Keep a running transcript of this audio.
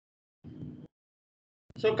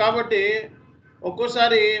So కాబట్టి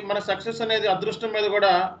ఒక్కోసారి మన సక్సెస్ అనేది అదృష్టం మీద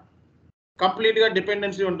కూడా కంప్లీట్గా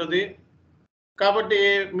డిపెండెన్సీ ఉంటుంది. కాబట్టి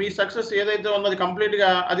మీ సక్సెస్ ఏదైతే ఉందో అది కంప్లీట్గా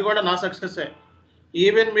అది కూడా నా సక్సెస్సే.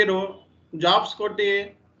 ఈవెన్ మీరు జాబ్స్ కొట్టి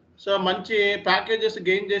సో మంచి ప్యాకేజెస్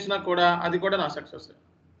గెయిన్ చేసినా కూడా అది కూడా నా సక్సెస్సే.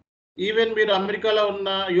 ఈవెన్ మీరు అమెరికాలో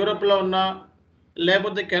ఉన్నా, యూరోప్లో ఉన్నా,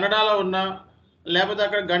 లేకపోతే కెనడాలో ఉన్నా, లేకపోతే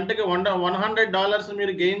అక్కడ గంటకి $100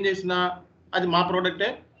 మీరు గెయిన్ చేసినా అది మా ప్రోడక్టే,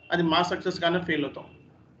 అది మా సక్సెస్గానే ఫీల్ అవుతాం.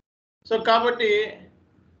 సో కాబట్టి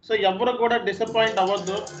సో ఎవ్వరు కూడా డిసప్పాయింట్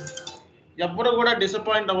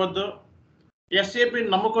అవ్వద్దు, ఎస్ఏపి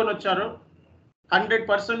నమ్ముకొని వచ్చారు.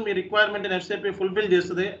 100% మీ రిక్వైర్మెంట్ని ఎస్ఏపి ఫుల్ఫిల్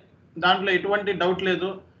చేస్తుంది, దాంట్లో ఎటువంటి డౌట్ లేదు.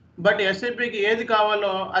 బట్ ఎస్ఏపికి ఏది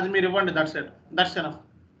కావాలో అది మీరు ఇవ్వండి, దట్స్ ఎనఫ్.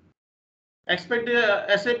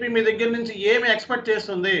 ఎస్ఏపి మీ దగ్గర నుంచి ఏమి ఎక్స్పెక్ట్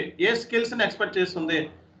చేస్తుంది, ఏ స్కిల్స్ని ఎక్స్పెక్ట్ చేస్తుంది,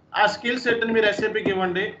 ఆ స్కిల్ సెట్ని మీరు ఎస్ఏపికి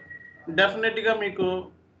ఇవ్వండి. డెఫినెట్గా మీకు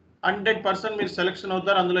 100% మీరు సెలెక్షన్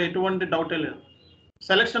అవుతారు, అందులో ఎటువంటి డౌటే లేదు.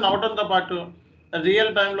 సెలెక్షన్ అవడంతో పాటు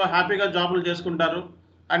రియల్ టైంలో హ్యాపీగా జాబులు చేసుకుంటారు.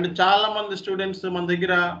 అండ్ చాలామంది స్టూడెంట్స్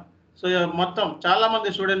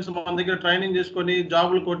మన దగ్గర ట్రైనింగ్ చేసుకొని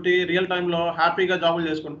జాబులు కొట్టి రియల్ టైంలో హ్యాపీగా జాబులు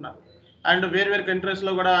చేసుకుంటున్నారు. అండ్ వేరు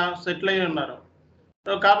కంట్రీస్లో కూడా సెటిల్ అయ్యి ఉన్నారు.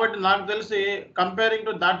 సో కాబట్టి నాకు తెలిసి comparing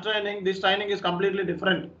to that training, this training is completely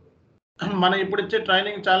different. మనం ఇప్పుడు ఇచ్చే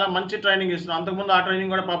ట్రైనింగ్ చాలా మంచి ట్రైనింగ్ ఇస్తున్నాం. అంతకుముందు ఆ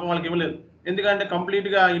ట్రైనింగ్ కూడా పాపం వాళ్ళకి ఇవ్వలేదు, ఎందుకంటే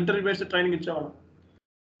కంప్లీట్గా ఇంటర్వ్యూ బేస్డ్ ట్రైనింగ్ ఇచ్చేవాళ్ళం.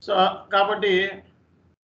 సో కాబట్టి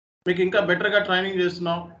మీకు ఇంకా బెటర్గా ట్రైనింగ్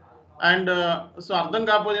చేస్తున్నాం. అండ్ సో అర్థం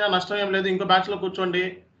కాకపోయినా నష్టం ఏం లేదు, ఇంకో బ్యాచ్లో కూర్చోండి.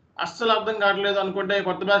 అస్సలు అర్థం కావట్లేదు అనుకుంటే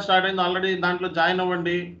కొత్త బ్యాచ్ స్టార్ట్ అయింది ఆల్రెడీ, దాంట్లో జాయిన్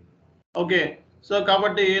అవ్వండి. ఓకే. సో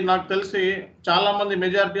కాబట్టి నాకు తెలిసి చాలామంది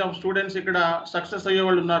మెజారిటీ ఆఫ్ స్టూడెంట్స్ ఇక్కడ సక్సెస్ అయ్యే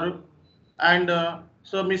వాళ్ళు ఉన్నారు. అండ్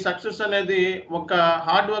సో మీ సక్సెస్ అనేది ఒక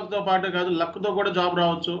హార్డ్ వర్క్తో పాటు కాదు, లక్తో కూడా జాబ్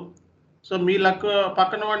రావచ్చు. సో మీ లక్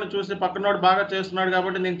పక్కన వాడిని చూసి పక్కనవాడు బాగా చేస్తున్నాడు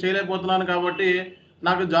కాబట్టి నేను చేయలేకపోతున్నాను కాబట్టి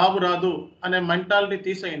నాకు జాబ్ రాదు అనే మెంటాలిటీ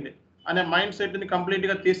తీసేయండి, అనే మైండ్ సెట్ని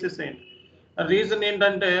కంప్లీట్గా తీసేసేయండి. రీజన్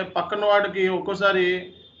ఏంటంటే పక్కన వాడికి ఒక్కోసారి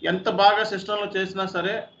ఎంత బాగా సిస్టంలో చేసినా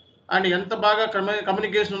సరే అండ్ ఎంత బాగా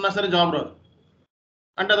కమ్యూనికేషన్ ఉన్నా సరే జాబ్ రాదు,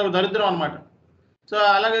 అంటే అదొక దరిద్రం అనమాట. సో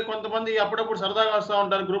అలాగే కొంతమంది అప్పుడప్పుడు సరదాగా వస్తూ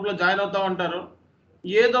ఉంటారు, గ్రూప్లో జాయిన్ అవుతూ ఉంటారు,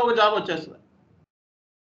 ఏదో ఒక జాబ్ వచ్చేస్తుంది.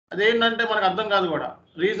 అదేంటంటే మనకు అర్థం కాదు కూడా,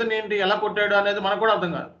 రీజన్ ఏంటి, ఎలా కొట్టాడు అనేది మనకు కూడా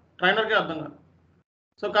అర్థం కాదు, ట్రైనర్కే అర్థం కాదు.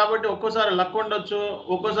 సో కాబట్టి ఒక్కోసారి లక్ ఉండొచ్చు,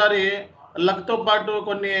 ఒక్కోసారి లక్తో పాటు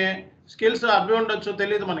కొన్ని స్కిల్స్ అవి ఉండొచ్చు,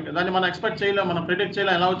 తెలియదు మనకి, దాన్ని మనం ఎక్స్పెక్ట్ చేయలేం, మనం ప్రిడిక్ట్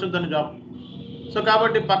చేయలేం ఎలా వచ్చింది దాని జాబ్. సో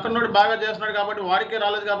కాబట్టి పక్కనోడు బాగా చేస్తున్నాడు కాబట్టి వాడికే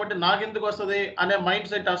రాలేదు కాబట్టి నాకెందుకు వస్తుంది అనే మైండ్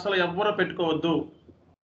సెట్ అసలు ఎవ్వరూ పెట్టుకోవద్దు.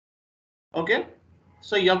 ఓకే.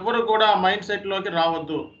 సో ఎవ్వరు కూడా మైండ్ సెట్లోకి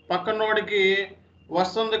రావద్దు. పక్కనోడికి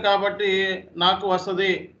వస్తుంది కాబట్టి నాకు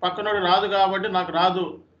వస్తుంది, పక్కనోడు రాదు కాబట్టి నాకు రాదు,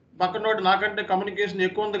 పక్కనోడు నాకంటే కమ్యూనికేషన్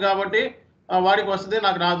ఎక్కువ ఉంది కాబట్టి వాడికి వస్తుంది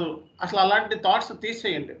నాకు రాదు, అసలు అలాంటి థాట్స్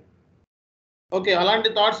తీసేయండి. ఓకే. అలాంటి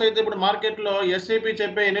థాట్స్ అయితే ఇప్పుడు మార్కెట్లో ఎస్ఏపి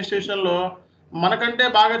చెప్పే ఇన్స్టిట్యూషన్లో మనకంటే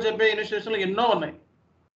బాగా చెప్పే ఇన్స్టిట్యూషన్లు ఎన్నో ఉన్నాయి.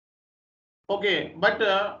 ఓకే. బట్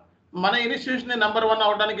మన ఇన్స్టిట్యూషన్ నెంబర్ 1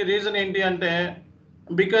 అవడానికి రీజన్ ఏంటి అంటే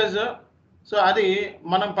బికాజ్ సో అది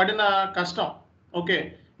మనం పడిన కష్టం. ఓకే.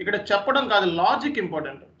 ఇక్కడ చెప్పడం కాదు, లాజిక్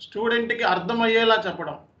ఇంపార్టెంట్. స్టూడెంట్కి అర్థమయ్యేలా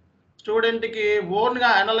చెప్పడం, స్టూడెంట్కి ఓన్గా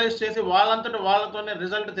అనలైజ్ చేసి వాళ్ళంతట వాళ్ళతోనే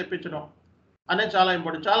రిజల్ట్ తెప్పించడం అనేది చాలా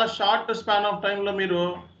ఇంపార్టెంట్. చాలా షార్ట్ స్పాన్ ఆఫ్ టైంలో మీరు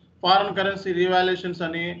ఫారెన్ కరెన్సీ రీవాల్యుయేషన్స్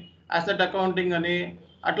అని, అసెట్ అకౌంటింగ్ అని,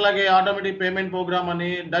 అట్లాగే ఆటోమేటిక్ పేమెంట్ ప్రోగ్రామ్ అని,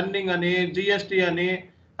 డన్నింగ్ అని, జిఎస్టీ అని,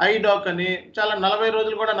 ఐడాక్ అని, చాలా 40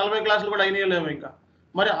 రోజులు కూడా 40 క్లాసులు కూడా అయినలేవు ఇంకా.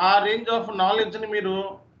 మరి ఆ రేంజ్ ఆఫ్ నాలెడ్జ్ని మీరు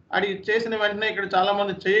అది చేసిన వెంటనే ఇక్కడ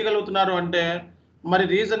చాలామంది చేయగలుగుతున్నారు అంటే మరి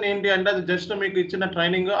రీజన్ ఏంటి అంటే అది జస్ట్ మీకు ఇచ్చిన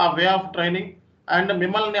ట్రైనింగ్, ఆ వే ఆఫ్ ట్రైనింగ్ అండ్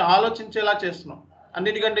మిమ్మల్ని ఆలోచించేలా చేస్తున్నాం.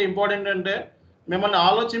 అన్నిటికంటే ఇంపార్టెంట్ అంటే మిమ్మల్ని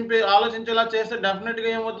ఆలోచించేలా చేస్తే డెఫినెట్గా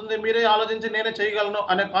ఏమవుతుంది, మీరే ఆలోచించి నేనే చేయగలను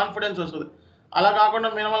అనే కాన్ఫిడెన్స్ వస్తుంది. అలా కాకుండా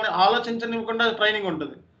మిమ్మల్ని ఆలోచించనివ్వకుండా ట్రైనింగ్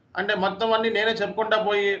ఉంటుంది, అంటే మొత్తం అన్నీ నేనే చెప్పుకుంటా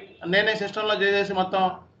పోయి నేనే సిస్టంలో చేసేసి మొత్తం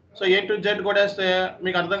సో A to Z కొట్టేస్తే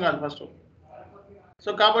మీకు అర్థం కాదు ఫస్ట్.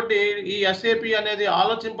 సో కాబట్టి ఈ ఎస్ఏపి అనేది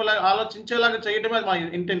ఆలోచించేలాగా చేయడమే మా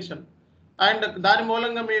ఇంటెన్షన్. అండ్ దాని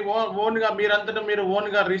మూలంగా మీ మీరంతటా మీరు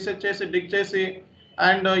ఓన్గా రీసెర్చ్ చేసి డిగ్ చేసి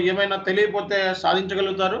అండ్ ఏమైనా తెలియకపోతే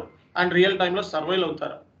సాధించగలుగుతారు అండ్ రియల్ టైంలో సర్వైవ్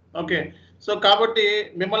అవుతారు. ఓకే. సో కాబట్టి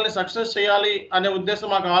మిమ్మల్ని సక్సెస్ చేయాలి అనే ఉద్దేశం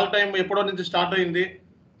మాకు ఆల్ టైం ఎప్పుడో నుంచి స్టార్ట్ అయింది.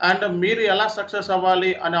 అండ్ మీరు ఎలా సక్సెస్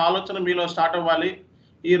అవ్వాలి అనే ఆలోచన మీలో స్టార్ట్ అవ్వాలి.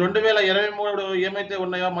 ఈ 2023 ఏమైతే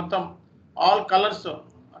ఉన్నాయో మొత్తం ఆల్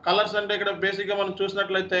కలర్స్ అంటే ఇక్కడ బేసిక్గా మనం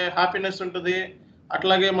చూసినట్లయితే హ్యాపీనెస్ ఉంటుంది,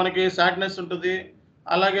 అట్లాగే మనకి సాడ్నెస్ ఉంటుంది,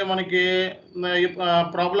 అలాగే మనకి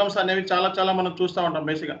ప్రాబ్లమ్స్ అనేవి చాలా మనం చూస్తూ ఉంటాం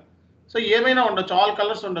బేసిక్గా. సో ఏమైనా ఉండొచ్చు, ఆల్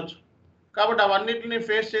కలర్స్ ఉండొచ్చు. కాబట్టి అవన్నిటిని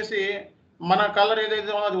ఫేస్ చేసి మన కలర్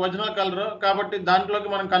ఏదైతే ఉందో అది ఒరిజినల్ కలర్ కాబట్టి దాంట్లోకి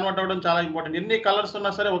మనం కన్వర్ట్ అవ్వడం చాలా ఇంపార్టెంట్. ఎన్ని కలర్స్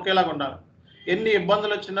ఉన్నా సరే ఒకేలాగా ఉండాలి. ఎన్ని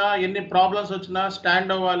ఇబ్బందులు వచ్చినా, ఎన్ని ప్రాబ్లమ్స్ వచ్చినా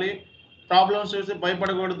స్టాండ్ అవ్వాలి. ప్రాబ్లమ్స్ చూసి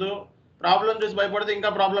భయపడకూడదు. ప్రాబ్లమ్ చూసి భయపడితే ఇంకా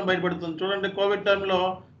ప్రాబ్లం బయటపడుతుంది. చూడండి కోవిడ్ టైంలో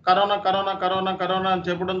కరోనా, కరోనా, కరోనా, కరోనా అని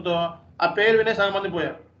చెప్పడంతో ఆ పేరు వినే సగం మంది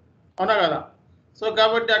పోయారు. అవునా కదా? సో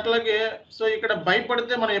కాబట్టి అట్లాగే ఇక్కడ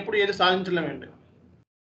భయపడితే మనం ఎప్పుడు ఏది సాధించలేమండి.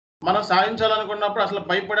 మనం సాధించాలనుకున్నప్పుడు అసలు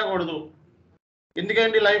భయపడకూడదు.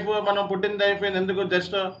 ఎందుకండి లైఫ్ మనం పుట్టింది అయిపోయింది, ఎందుకు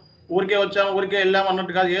జస్ట్ ఊరికే వచ్చాము, ఊరికే వెళ్ళాము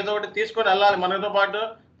అన్నట్టు కాదు. ఏదో ఒకటి తీసుకొని వెళ్ళాలి. మనతో పాటు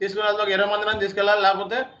తీసుకుని వెళ్తే ఒక 20 మందిని తీసుకెళ్ళాలి.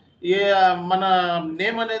 లేకపోతే మన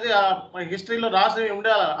నేమ్ అనేది హిస్టరీలో రాసి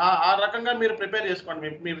ఉండాలి. ఆ రకంగా మీరు ప్రిపేర్ చేసుకోండి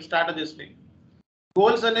మీ స్ట్రాటజీస్ని.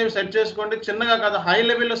 గోల్స్ అనేవి సెట్ చేసుకోండి. చిన్నగా కాదు, హై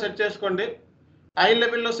లెవెల్లో సెట్ చేసుకోండి. హై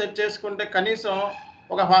లెవెల్లో సెట్ చేసుకుంటే కనీసం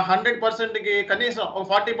ఒక 100%కి కనీసం ఒక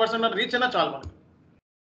 40% రీచ్ అయినా చాలు మనకి.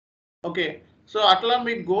 ఓకే. సో అట్లా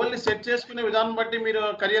మీ గోల్ని సెట్ చేసుకునే విధానం బట్టి మీరు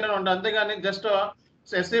కెరియర్ అని ఉంటుంది. అంతేగాని జస్ట్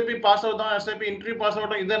ఎస్ఏపి పాస్ అవుతాం, ఎస్ఏపి ఇంటర్వ్యూ పాస్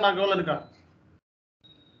అవడం ఇదే నా గోల్ అని కాదు.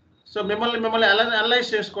 సో మిమ్మల్ని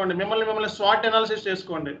అనలైజ్ చేసుకోండి. మిమ్మల్ని స్వాట్ అనాలిసిస్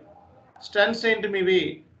చేసుకోండి. స్ట్రెంగ్స్ ఏంటి మీవి,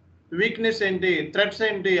 వీక్నెస్ ఏంటి, థ్రెట్స్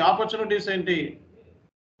ఏంటి, ఆపర్చునిటీస్ ఏంటి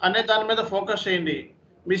అనే దాని మీద ఫోకస్ చేయండి.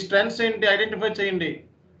 మీ స్ట్రెంగ్స్ ఏంటి ఐడెంటిఫై చేయండి.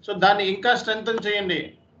 సో దాన్ని ఇంకా స్ట్రెంగ్తన్ చేయండి.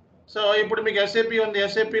 సో ఇప్పుడు మీకు ఎస్ఏపి ఉంది.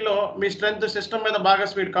 ఎస్ఏపిలో మీ స్ట్రెంగ్త్ సిస్టమ్ మీద బాగా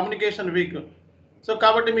స్పీడ్, కమ్యూనికేషన్ వీక్. సో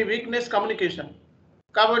కాబట్టి మీ వీక్నెస్ కమ్యూనికేషన్.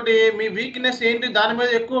 కాబట్టి మీ వీక్నెస్ ఏంటి దాని మీద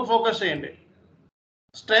ఎక్కువ ఫోకస్ చేయండి.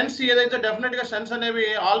 స్ట్రెంగ్స్ ఏదైతే డెఫినెట్గా స్ట్రెంగ్స్ అనేవి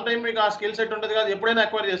ఆల్ టైమ్ మీకు ఆ స్కిల్ సెట్ ఉంటుంది కదా, ఎప్పుడైనా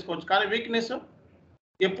అక్వైర్ చేసుకోవచ్చు. కానీ వీక్నెస్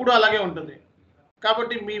ఎప్పుడూ అలాగే ఉంటుంది.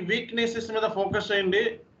 కాబట్టి మీ వీక్నెసెస్ మీద ఫోకస్ చేయండి.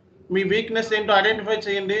 మీ వీక్నెస్ ఏంటో ఐడెంటిఫై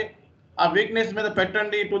చేయండి. ఆ వీక్నెస్ మీద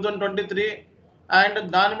పెట్టండి 2023 అండ్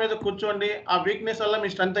దాని మీద కూర్చోండి. ఆ వీక్నెస్ వల్ల మీ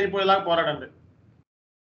స్ట్రెంగ్త్ అయిపోయేలాగా పోరాడండి.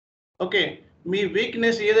 ఓకే. మీ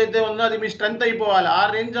వీక్నెస్ ఏదైతే ఉందో అది మీ స్ట్రెంగ్త్ అయిపోవాలి. ఆ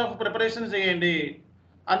రేంజ్ ఆఫ్ ప్రిపరేషన్ చేయండి.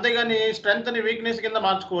 అంతేగాని స్ట్రెంగ్త్ని వీక్నెస్ కింద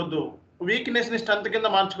మార్చుకోవద్దు. వీక్నెస్ని స్ట్రెంగ్త్ కింద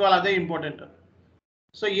మార్చుకోవాలి. అదే ఇంపార్టెంట్.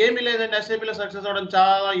 సో ఏమీ లేదండి, ఎస్ఏపిలో సక్సెస్ అవ్వడం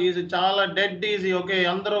చాలా ఈజీ, చాలా డెడ్ ఈజీ. ఓకే.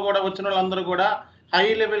 అందరూ కూడా వచ్చిన వాళ్ళందరూ కూడా హై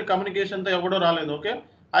లెవెల్ కమ్యూనికేషన్తో ఎవడో రాలేదు. Okay.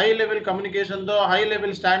 High level కమ్యూనికేషన్తో, high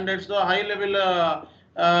level స్టాండర్డ్స్తో, high level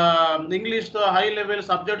ఇంగ్లీష్తో, high level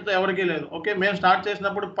సబ్జెక్ట్తో ఎవరికీ లేదు. ఓకే. మేము స్టార్ట్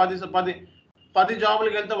చేసినప్పుడు 10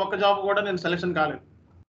 జాబులకి వెళ్తే ఒక్క జాబ్ కూడా నేను సెలెక్షన్ కాలేదు.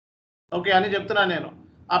 ఓకే అని చెప్తున్నాను నేను.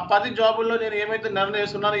 ఆ 10 జాబుల్లో నేను ఏమైతే నిర్ణయం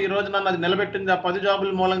చేసుకున్నానో ఈ రోజు నన్ను అది నిలబెట్టింది. ఆ 10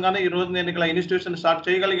 జాబుల మూలంగానే ఈ రోజు నేను ఇక్కడ ఇన్స్టిట్యూషన్ స్టార్ట్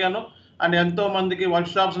చేయగలిగాను. అండ్ ఎంతో మందికి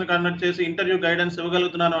వర్క్ షాప్స్ని కండక్ట్ చేసి ఇంటర్వ్యూ గైడెన్స్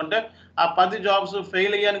ఇవ్వగలుగుతున్నాను. అంటే ఆ 10 జాబ్స్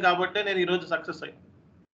ఫెయిల్ అయ్యాను కాబట్టి నేను ఈరోజు సక్సెస్ అయ్యాను.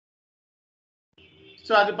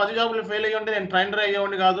 సో అది 10 జాబులు ఫెయిల్ అయ్యి ఉంటే నేను ట్రైనర్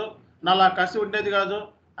అయ్యేవాడిని కాదు. నాలా కసి ఉండేది కాదు.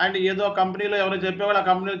 అండ్ ఏదో కంపెనీలో ఎవరో చెప్పేవాళ్ళు, ఆ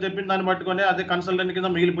కంపెనీలో చెప్పిన దాన్ని పట్టుకొని అదే కన్సల్టెంట్ కింద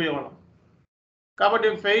మిగిలిపోయేవాళ్ళం. కాబట్టి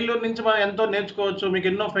ఫెయిల్యూర్ నుంచి మనం ఎంతో నేర్చుకోవచ్చు. మీకు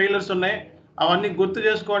ఎన్నో ఫెయిల్యూర్స్ ఉన్నాయి, అవన్నీ గుర్తు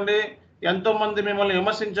చేసుకోండి. ఎంతోమంది మిమ్మల్ని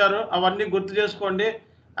విమర్శించారు, అవన్నీ గుర్తు చేసుకోండి.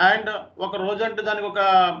 అండ్ ఒక రోజు అంటే దానికి ఒక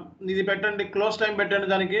ఇది పెట్టండి, క్లోజ్ టైం పెట్టండి,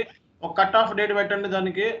 దానికి ఒక కట్ ఆఫ్ డేట్ పెట్టండి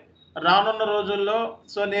దానికి. రానున్న రోజుల్లో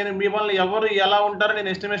నేను మిమ్మల్ని ఎవరు ఎలా ఉంటారో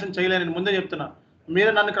నేను ఎస్టిమేషన్ చేయలేను, ముందే చెప్తున్నా.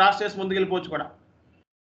 మీరే నన్ను క్రాస్ చేసి ముందుకెళ్ళిపోవచ్చు కూడా.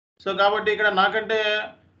 సో కాబట్టి ఇక్కడ నాకంటే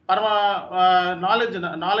పరమ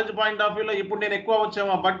నాలెడ్జ్ పాయింట్ ఆఫ్ వ్యూలో ఇప్పుడు నేను ఎక్కువ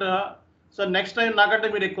వచ్చామో, బట్ నెక్స్ట్ టైం నాకంటే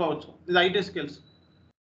మీరు ఎక్కువ అవచ్చు. ఇది ఐటీ స్కిల్స్.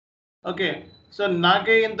 ఓకే. సో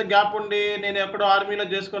నాకే ఇంత గ్యాప్ ఉండి నేను ఎక్కడో ఆర్మీలో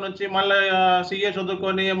చేసుకొని వచ్చి మళ్ళీ సిఏ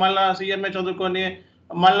చదువుకొని, మళ్ళీ సిఎంఏ చదువుకొని,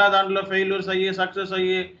 మళ్ళీ దాంట్లో ఫెయిల్యూర్స్ అయ్యి సక్సెస్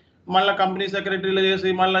అయ్యి, మళ్ళీ కంపెనీ సెక్రటరీలు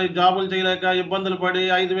చేసి, మళ్ళీ జాబులు చేయలేక ఇబ్బందులు పడి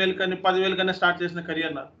 5,000 కానీ 10,000 కానీ స్టార్ట్ చేసిన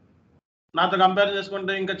కెరియర్ నాతో కంపేర్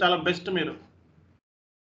చేసుకుంటే ఇంకా చాలా బెస్ట్ మీరు.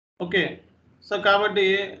 ఓకే. సో కాబట్టి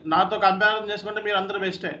నాతో కంపారిజన్ చేసుకుంటే మీరు అందరూ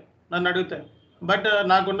బెస్టే నన్ను అడిగితే. బట్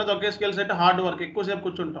నాకున్నది ఒకే స్కిల్ సెట్, హార్డ్ వర్క్. ఎక్కువసేపు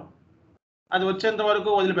కూర్చుంటాం, అది వచ్చేంత వరకు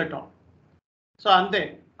వదిలిపెట్టాం. సో అంతే,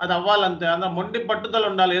 అది అవ్వాలంతే. అంత మొండి పట్టుదల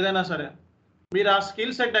ఉండాలి ఏదైనా సరే. మీరు ఆ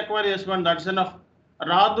స్కిల్ సెట్ ఎక్వైర్ చేసుకోండి, దట్స్ ఎనఫ్.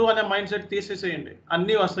 రాదు అనే మైండ్ సెట్ తీసేసేయండి,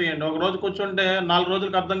 అన్నీ వస్తాయండి. ఒక రోజు కూర్చుంటే 4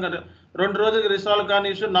 రోజులకు అర్థం కాదు, 2 రోజులకు రిసాల్వ్ కాని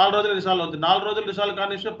ఇష్యూ 4 రోజులకు రిసాల్వ్ అవుతుంది, 4 రోజులు రిసాల్వ్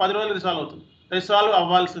కాని ఇష్యూ 10 రోజులు రిసాల్వ్ అవుతుంది. రిసాల్వ్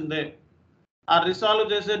అవ్వాల్సిందే. ఆ రిసాల్వ్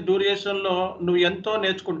చేసే డ్యూరేషన్లో నువ్వు ఎంతో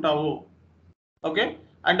నేర్చుకుంటావు. ఓకే.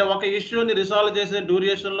 అంటే ఒక ఇష్యూని రిసాల్వ్ చేసే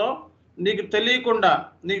డ్యూరేషన్లో నీకు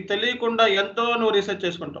తెలియకుండా ఎంతో నువ్వు రీసెర్చ్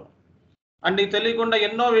చేసుకుంటావు. అండ్ నీకు తెలియకుండా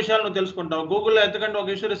ఎన్నో విషయాలు నువ్వు తెలుసుకుంటావు. గూగుల్లో ఎత్తకండి,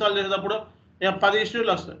 ఒక ఇష్యూ రిసాల్వ్ చేసేటప్పుడు 10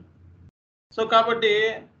 ఇష్యూలు వస్తాయి. సో కాబట్టి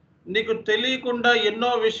నీకు తెలియకుండా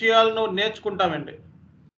ఎన్నో విషయాలు నువ్వు నేర్చుకుంటావండి,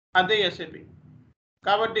 అదే ఎస్ఏపి.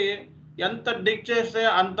 కాబట్టి ఎంత డిగ్ చేస్తే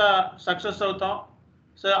అంత సక్సెస్ అవుతాం.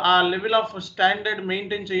 సో ఆ లెవెల్ ఆఫ్ స్టాండర్డ్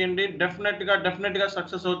మెయింటైన్ చేయండి, డెఫినెట్గా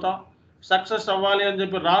సక్సెస్ అవుతాం. సక్సెస్ అవ్వాలి అని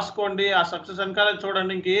చెప్పి రాసుకోండి. ఆ సక్సెస్ వెనకాల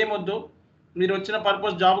చూడండి, ఇంకేమొద్దు. మీరు వచ్చిన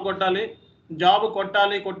పర్పస్ జాబ్ కొట్టాలి. జాబ్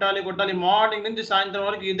కొట్టాలి, కొట్టాలి, కొట్టాలి. మార్నింగ్ నుంచి సాయంత్రం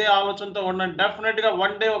వరకు ఇదే ఆలోచనతో ఉండండి. డెఫినిట్‌గా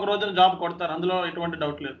వన్ డే ఒక రోజున జాబ్ కొడతారు. అందులో ఎటువంటి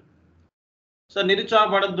డౌట్ లేదు. సో,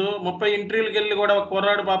 నిరుత్సాహపడొద్దు. 30 ఇంటర్వ్యూలకెళ్ళి కూడా ఒక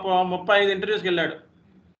కుర్రాడు పాపం 35 ఇంటర్వ్యూస్‌కెళ్ళాడు.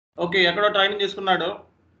 ఓకే. ఎక్కడో ట్రైనింగ్ తీసుకున్నాడు.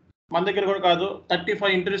 మన దగ్గర కూడా కాదు.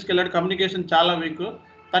 35 ఇంటర్వ్యూస్‌కెళ్ళాడు. కమ్యూనికేషన్ చాలా వీక్.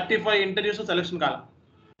 35 ఇంటర్వ్యూస్ సెలక్షన్ కాలా.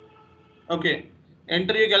 ఓకే.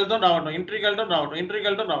 ఇంటర్వ్యూకెళ్ళటం, రావటం, ఇంటర్వ్యూకెళ్ళటం, రావటం,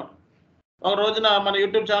 ఇంటర్వ్యూకెళ్ళటం, రావటం. ఒక రోజున మన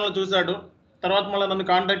యూట్యూబ్ ఛానెల్ చూసాడు. తర్వాత మళ్ళా నన్ను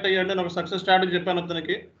కాంటాక్ట్ అయ్యాడు. నేను ఒక సక్సెస్ స్ట్రాటజీ చెప్పాను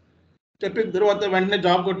అతనికి. చెప్పిన తర్వాత వెంటనే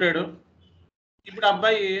జాబ్ కొట్టాడు. ఇప్పుడు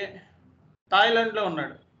అబ్బాయి థాయిలాండ్‌లో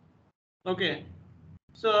ఉన్నాడు. ఓకే.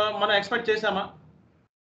 సో, మనం ఎక్స్‌పెక్ట్ చేసామా?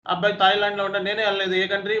 అబ్బాయి థాయిలాండ్‌లో ఉంటాడు. నేనే ఎళ్ళలేదు. ఏ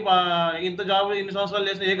కంట్రీ ఇంత జాబ్ ఇన్ని సంవత్సరాలు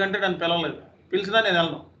చేసిన ఏ కంట్రీ నన్ను పిలవలేదు. పిలిచినా నేను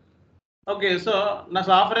ఎళ్ళను. ఓకే. సో,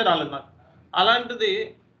 నాకు ఆఫరే రాలేదు నాకు. అలాంటిది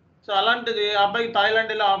అలాంటిది ఆ అబ్బాయికి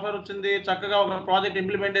థాయిలాండ్ ఎళ్ళి ఆఫర్ వచ్చింది. చక్కగా ఒక ప్రాజెక్ట్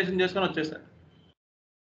ఇంప్లిమెంటేషన్ చేసుకొని వచ్చేసాడు.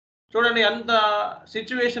 చూడండి ఎంత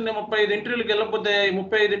సిట్యుయేషన్‌ని 35 ఇంటర్వ్యూలకెళ్ళకపోతే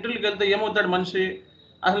 35 ఇంటర్వ్యూలకెళ్తే ఏమవుతాడు మనిషి?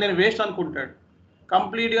 అసలు నేను వేస్ట్ అనుకుంటాడు.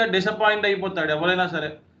 కంప్లీట్‌గా డిసప్పాయింట్ అయిపోతాడు ఎవరైనా సరే.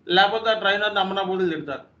 లేపోతే ఆ ట్రైనర్‌ని అమ్మనా బూతులు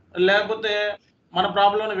తిడతారు. లేకపోతే మన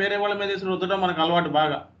ప్రాబ్లమ్‌ని వేరే వాళ్ళ మీద ఏసి రుద్దడం మనకు అలవాటు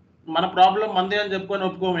బాగా. మన ప్రాబ్లమ్ మనదే అని చెప్పుకొని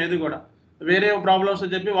ఒప్పుకోము ఏది గూడా. వేరే ప్రాబ్లమ్స్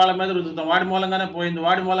చెప్పి వాళ్ళ మీద రుద్దుతాం. వాడి మూలంగానే పోయింది.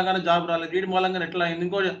 వాడి మూలంగానే జాబ్ రాలేదు. వీడి మూలంగానే ఇట్లా అయింది.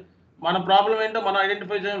 ఇంకోటి మన ప్రాబ్లమ్ ఏంటో మనం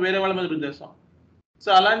ఐడెంటిఫై చేయం. వేరే వాళ్ళ మీద రుద్దేస్తాం. సో,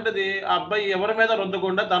 అలాంటిది ఆ అబ్బాయి ఎవరి మీద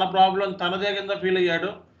రుద్దకుండా తన ప్రాబ్లమ్ తనదే కింద ఫీల్ అయ్యాడు.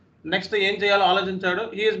 నెక్స్ట్ ఏం చేయాలో ఆలోచించాడు.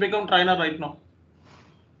 He is become trainer right now.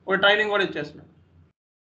 ఒక ట్రైనింగ్ గూడా ఇచ్చేస్తున్నాడు.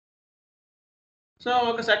 సో,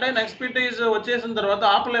 ఒక సెర్టైన్ ఎక్స్‌పర్‌టైజ్ వచ్చేసిన తర్వాత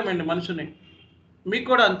ఆపలేమండి మనిషిని. మీకు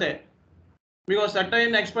కూడా అంతే. మీకు ఒక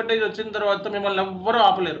సెర్టైన్ ఎక్స్‌పర్‌టైజ్ వచ్చిన తర్వాత మిమ్మల్ని ఎవ్వరు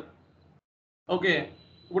ఆపలేరు. ఓకే.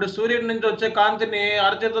 ఇప్పుడు సూర్యుడి నుంచి వచ్చే కాంతిని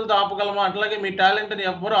అరచేతులతో ఆపగలమా? అట్లాగే మీ టాలెంట్‌ని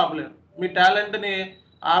ఎవ్వరు ఆపలేరు. మీ టాలెంట్‌ని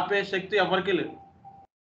ఆపే శక్తి ఎవరికీ లేదు.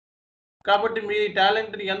 కాబట్టి మీ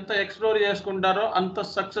టాలెంట్‌ని ఎంత ఎక్స్‌ప్లోర్ చేసుకుంటారో అంత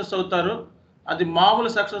సక్సెస్ అవుతారు. అది మామూలు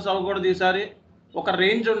సక్సెస్ అవ్వకూడదు ఈసారి. ఒక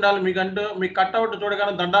రేంజ్ ఉండాలి మీకంటూ. మీ కటౌట్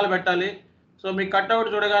చూడగానే దండాలు పెట్టాలి. సో, మీ కటౌట్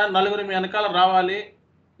చూడగానే నలుగురు మీ ఎనకాల రావాలి.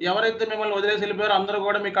 ఎవరైతే మిమ్మల్ని వదిలేసి ఎళ్ళిపోయారో అందరూ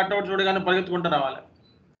గూడా మీ కటౌట్ చూడగానే పరిగెత్తుకుంటూ రావాలి.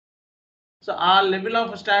 సో, ఆ లెవెల్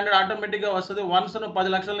ఆఫ్ స్టాండర్డ్ ఆటోమేటిక్‌గా వస్తది. వన్స్ నువ్వు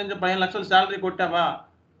 10,00,000 నుంచి 15,00,000 సాలరీ కొట్టావా,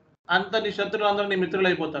 అంతా నీ శత్రువులందరూ నీ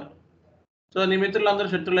మిత్రులైపోతారు. సో, నీ మిత్రులందరూ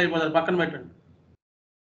శత్రువులైపోతారు. పక్కన పెట్టండి.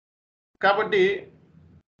 కాబట్టి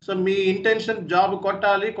సో, మీ ఇంటెన్షన్ జాబ్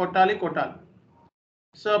కొట్టాలి, కొట్టాలి, కొట్టాలి.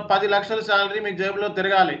 సో, 10,00,000 సాలరీ మీ జేబులో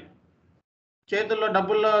తిరగాలి. చేతుల్లో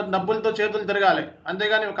డబ్బులతో చేతులు తిరగాలి.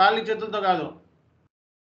 అంతేగాని ఖాళీ చేతులతో కాదు.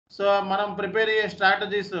 సో, మనం ప్రిపేర్ అయ్యే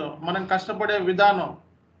స్ట్రాటజీస్, మనం కష్టపడే విధానం,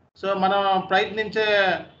 సో, మనం ప్రయత్నించే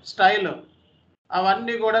స్టైల్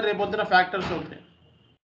అవన్నీ కూడా రేపొద్దున ఫ్యాక్టర్స్ అవుతాయి.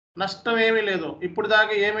 నష్టం ఏమీ లేదు. ఇప్పుడు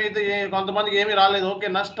దాకా ఏమైతే కొంతమందికి ఏమీ రాలేదు. ఓకే.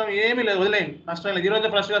 నష్టం ఏమీ లేదు. వదిలేయండి. నష్టం లేదు. ఈరోజే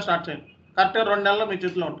ఫ్రెష్‌గా స్టార్ట్ చేయండి. కరెక్ట్‌గా 2 నెలల్లో మీ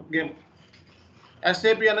చేతిలో ఉంటుంది గేమ్.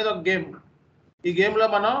 ఎస్ఏపీ అనేది ఒక గేమ్. ఈ గేమ్‌లో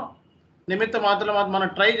మనం నిమిత్త మాత్రం మనం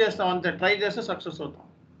ట్రై చేస్తాం అంతే. ట్రై చేస్తే సక్సెస్ అవుతాం.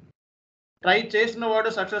 ట్రై చేసిన వాడు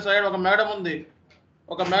సక్సెస్ అయ్యాడు. ఒక మేడమ్ ఉంది.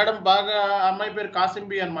 ఒక మేడమ్ బాగా అమ్మాయి పేరు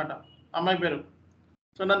కాసింబి అన్నమాట. అమ్మాయి పేరు.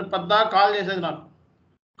 సో, నన్ను పద్దాక కాల్ చేసేది నాకు.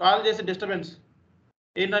 కాల్ చేసి డిస్టర్బెన్స్.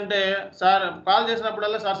 ఏంటంటే, సార్ కాల్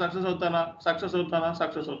చేసినప్పుడల్లా సార్ సక్సెస్ అవుతానా? సక్సెస్ అవుతానా?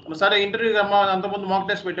 సక్సెస్ అవుతానా? సరే ఇంటర్వ్యూకి రమ్మా అంతకుముందు మాక్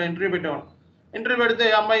టెస్ట్ ఇంటర్వ్యూ పెట్టేవాడు. ఇంటర్వ్యూ పెడితే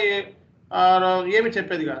అమ్మాయి ఏమి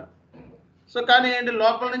చెప్పేది కాదు. సో, కానీ ఏంటి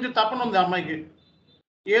లోపల నుంచి తపన ఉంది ఆ అమ్మాయికి.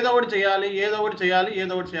 ఏదో ఒకటి చేయాలి, ఏదో ఒకటి చేయాలి,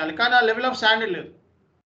 ఏదో ఒకటి చేయాలి. కానీ ఆ లెవెల్ ఆఫ్ స్టాండర్డ్ లేదు.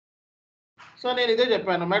 సో, నేను ఇదే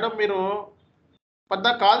చెప్పాను. మేడం మీరు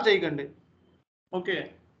పద్దాక కాల్ చేయకండి. ఓకే.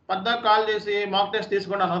 పద్దాక కాల్ చేసి మాక్ టెస్ట్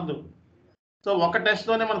తీసుకోండి అనొద్దు. సో, ఒక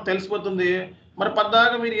టెస్ట్‌తోనే మనకు తెలిసిపోతుంది. మరి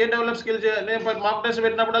పద్దాక మీరు ఏ డెవలప్ స్కిల్ నేను మాక్ టెస్ట్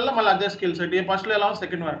పెట్టినప్పుడల్లా మళ్ళీ అదే స్కిల్ సెట్. ఫస్ట్‌లో ఎలా ఉంది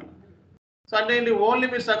సెకండ్‌లో అట్లా. సో, అంటే ఏంటి ఓన్లీ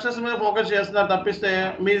మీరు సక్సెస్ మీద ఫోకస్ చేస్తున్నారు తప్పిస్తే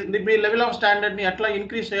మీ మీ లెవెల్ ఆఫ్ స్టాండర్డ్‌ని ఎట్లా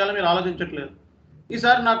ఇంక్రీజ్ చేయాలో మీరు ఆలోచించట్లేదు.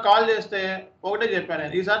 ఈసారి నాకు కాల్ చేస్తే ఒకటే చెప్పాను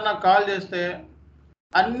నేను. ఈసారి నాకు కాల్ చేస్తే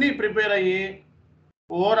అన్నీ ప్రిపేర్ అయ్యి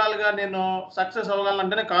ఓవరాల్‌గా నేను సక్సెస్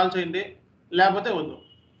అవ్వగలనంటేనే కాల్ చేయండి. లేకపోతే వద్దు.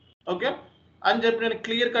 ఓకే. అని చెప్పి నేను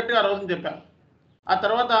క్లియర్ కట్‌గా ఆ రోజున చెప్పాను. ఆ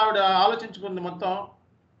తర్వాత ఆవిడ ఆలోచించుకుంది మొత్తం.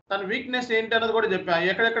 తన వీక్‌నెస్ ఏంటి అన్నది కూడా చెప్పా.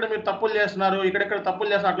 ఎక్కడెక్కడ మీరు తప్పులు చేస్తున్నారు, ఇక్కడెక్కడ తప్పులు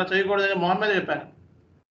చేస్తున్నారు అట్లా చేయకూడదని మొహం మీద చెప్పాను.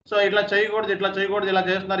 సో, ఇట్లా చేయకూడదు, ఇట్లా చేయకూడదు, ఇలా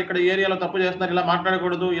చేస్తున్నారు, ఇక్కడ ఏరియాలో తప్పు చేస్తున్నారు, ఇలా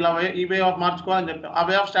మాట్లాడకూడదు, ఇలా ఈ వే ఆఫ్ మార్చుకోవాలని చెప్పాం. ఆ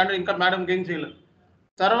వే ఆఫ్ స్టాండర్డ్ ఇంకా మేడంకి ఏం చేయలేదు.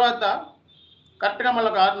 తర్వాత కరెక్ట్‌గా మళ్ళీ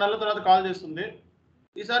ఒక 6 నెలల తర్వాత కాల్ చేస్తుంది.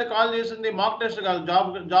 ఈసారి కాల్ చేసింది మాక్ టెస్ట్ కాదు,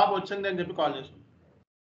 జాబ్ వచ్చింది అని చెప్పి కాల్ చేసింది.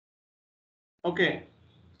 ఓకే.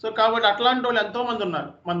 సో, కాబట్టి అట్లాంటోళ్ళు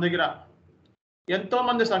ఎంతోమందున్నారు మన దగ్గర.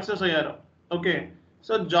 ఎంతోమంది సక్సెస్ అయ్యారు. ఓకే.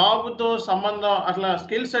 సో, జాబ్‌తో సంబంధం అసల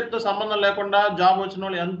స్కిల్ సెట్‌తో సంబంధం లేకుండా జాబ్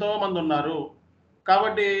వచ్చినోళ్ళు ఎంతోమందున్నారు.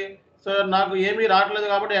 కాబట్టి సో, నాకు ఏమీ రావట్లేదు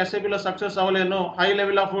కాబట్టి ఎస్ఏపీలో success అవ్వలేను. High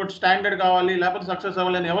level of standard కావాలి. లేకపోతే సక్సెస్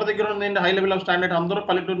అవ్వలేను. ఎవరి దగ్గర ఉందండి హై లెవెల్ ఆఫ్ స్టాండర్డ్? అందరూ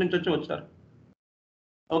పల్లెటూరు నుంచి వచ్చారు.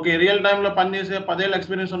 ఓకే. రియల్ టైమ్‌లో పనిచేసే 10 ఏళ్ల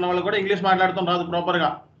ఎక్స్‌పీరియన్స్ ఉన్న వాళ్ళు కూడా ఇంగ్లీష్ మాట్లాడటం రాదు ప్రాపర్‌గా.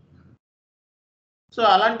 సో,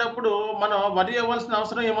 అలాంటప్పుడు మనం వర్రీ అవ్వాల్సిన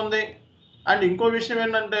అవసరం ఏముంది? అండ్ ఇంకో విషయం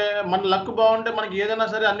ఏంటంటే, మన లక్ బావుంటే మనకి ఏదైనా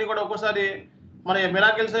సరే అన్నీ కూడా ఒక్కోసారి మన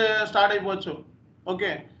మిరాకిల్సే స్టార్ట్ అయిపోవచ్చు.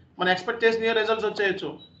 ఓకే. మనం ఎక్స్‌పెక్ట్ చేసినయే రిజల్ట్స్ వచ్చేయొచ్చు.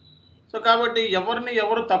 సో, కాబట్టి ఎవరిని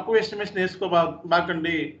ఎవరు తక్కువ ఎస్టిమేషన్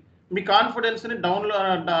బాకండి. మీ కాన్ఫిడెన్స్‌ని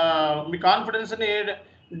మీ కాన్ఫిడెన్స్‌ని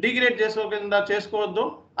డిగ్రేడ్ చేసుకోవద్దు.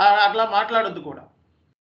 అట్లా మాట్లాడొద్దు కూడా.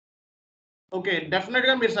 ఓకే.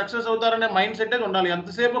 డెఫినిట్‌గా మీరు సక్సెస్ అవుతారనే మైండ్ సెట్టే ఉండాలి.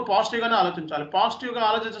 ఎంతసేపు పాజిటివ్‌గానే ఆలోచించాలి. పాజిటివ్‌గా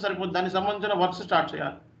ఆలోచిస్తే సరిపోద్ది. దానికి సంబంధించిన వర్క్స్ స్టార్ట్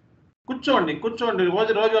చేయాలి. కూర్చోండి.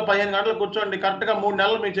 రోజు 15 గంటలు కూర్చోండి. కరెక్ట్‌గా 3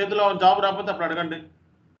 నెలలు మీ చేతిలో జాబ్ రాకపోతే అప్పుడు అడగండి.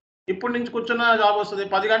 ఇప్పటి నుంచి కూర్చున్నా జాబ్ వస్తది.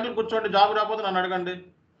 10 గంటలు కూర్చోండి జాబ్ రాకపోతే నన్ను అడగండి.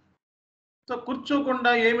 సో,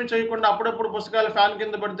 కూర్చోకుండా ఏమి చేయకుండా అప్పుడప్పుడు పుస్తకాలు ఫ్యాన్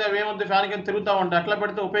కింద పెడితే అవేమవుతాయి ఫ్యాన్ కింద తిరుగుతా ఉంటాయి. అట్లా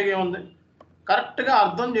పెడితే ఉపయోగం ఏముంది? కరెక్ట్‌గా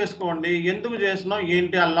అర్థం చేసుకోండి. ఎందుకు చేస్తున్నాం?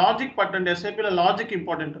 ఏంటి? ఆ లాజిక్ పట్టండి. ఎస్ఏపీలో లాజిక్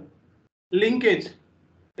ఇంపార్టెంట్. లింకేజ్.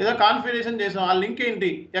 ఏదో కాన్ఫిగరేషన్ చేసాం. ఆ లింక్ ఏంటి?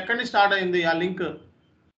 ఎక్కడి నుంచి స్టార్ట్ అయింది ఆ లింక్?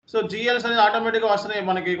 సో, జీఎల్స్ అనేది ఆటోమేటిక్‌గా వస్తున్నాయి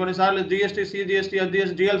మనకి కొన్నిసార్లు జీఎస్టీ, సీజీఎస్టీ,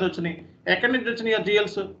 ఎస్‌జీఎస్, జీఎల్స్ వచ్చినాయి. ఎక్కడి నుంచి వచ్చినాయి ఆ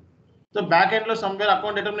జీఎల్స్? సో, బ్యాక్ ఎండ్‌లో సమ్‌వేర్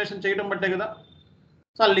అకౌంట్ డిటర్మినేషన్ చేయడం బట్టే కదా!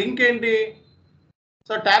 సో, ఆ లింక్ ఏంటి?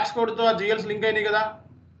 సో, టాక్స్ కోడ్‌తో ఆ జీఎల్స్ లింక్ అయినాయి కదా!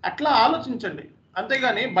 అట్లా ఆలోచించండి.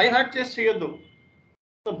 అంతేగాని బై హార్ట్ చేసి చేయొద్దు.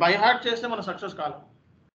 సో, బై హార్ట్ చేస్తే మనం success కాలేం.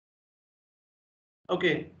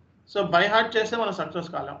 Okay. So, by heart చేస్తే మనం సక్సెస్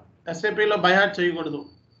కాలేం. ఎస్ఏపీలో బై హార్ట్ చేయకూడదు.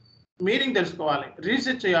 మీనింగ్ తెలుసుకోవాలి.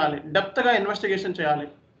 రీసెర్చ్ చేయాలి. డెప్త్‌గా ఇన్వెస్టిగేషన్ చేయాలి.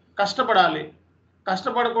 కష్టపడాలి.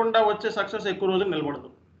 కష్టపడకుండా వచ్చే సక్సెస్ ఎక్కువ రోజులు నిలబడదు.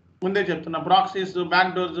 ముందే చెప్తున్నా. ప్రాక్సీస్,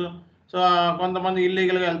 బ్యాక్ డోర్స్ సో, కొంతమంది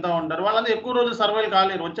ఇల్లీగల్‌గా వెళ్తా ఉంటారు. వాళ్ళంతా ఎక్కువ రోజులు సర్వైవ్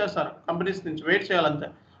కాలేరు. వచ్చేస్తారు కంపెనీస్ నుంచి. వెయిట్ చేయాలంతే.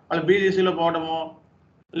 వాళ్ళు బీజీసీలో పోవడమో,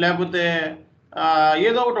 లేపోతే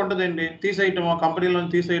ఏదో ఒకటి ఉంటదండి. తీసేయటమో, కంపెనీలో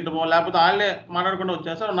నుంచి తీసేయటమో, లేపోతే ఆళ్ళే మాట్లాడకుండా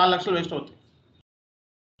వచ్చేస్తారు. 4,00,000 వేస్ట్ అవుతాయి.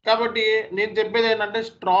 కాబట్టి నేను చెప్పేదేంటంటే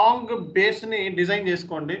స్ట్రాంగ్ బేస్‌ని డిజైన్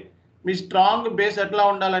జేసుకోండి. మీ స్ట్రాంగ్ బేస్ ఎట్లా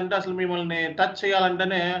ఉండాలంటే అసలు మిమ్మల్ని టచ్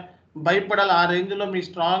చేయాలంటేనే భయపడాలి. ఆ రేంజ్‌లో మీ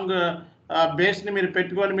స్ట్రాంగ్ బేస్‌ని మీరు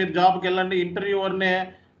పెట్టుకొని మీరు జాబ్‌కెళ్ళండి. ఈ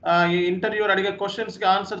ఇంటర్వ్యూవర్ అడిగే క్వెషన్స్‌కి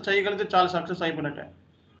ఆన్సర్ చేయగలిగితే చాలు సక్సెస్ అయిపోయినట్టే.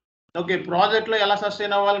 ఓకే. ప్రాజెక్ట్‌లో ఎలా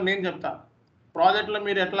సస్టైన్ అవ్వాలో నేను చెప్తా. ప్రాజెక్ట్‌లో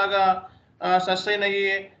మీరు ఎట్లాగా సస్టైన్ అయ్యి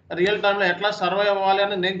రియల్ టైమ్‌లో ఎట్లా సర్వైవ్ అవ్వాలి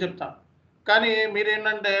అని నేను చెప్తా. కానీ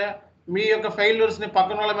మీరేంటంటే మీ యొక్క ఫెయిల్యూర్స్‌ని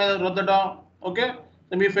పక్కనోళ్ళ మీద రుద్దడం. ఓకే.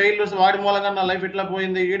 మీ ఫెయిల్యూర్స్ వాడి మూలంగా నా లైఫ్ ఇట్లా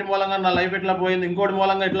పోయింది. ఈడి మూలంగా నా లైఫ్ ఇట్లా పోయింది. ఇంకోడి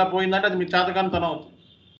మూలంగా ఇట్లా పోయిందంటే అది మీ చేతకానితనం అవుతుంది.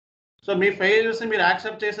 సో, మీ ఫెయిల్యూర్స్‌ని మీరు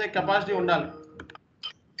యాక్సెప్ట్ చేసే కెపాసిటీ ఉండాలి.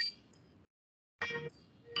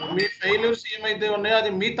 మీ ఫెయిల్యూర్స్ ఏమైతే ఉన్నాయో అది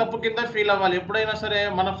మీ తప్పు కింద ఫీల్ అవ్వాలి. ఎప్పుడైనా సరే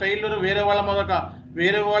మన ఫెయిల్యూర్ వేరే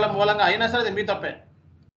వాళ్ళ మూలంగా అయినా సరే అది మీ తప్పే.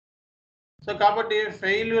 సో, కాబట్టి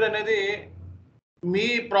ఫెయిల్యూర్ అనేది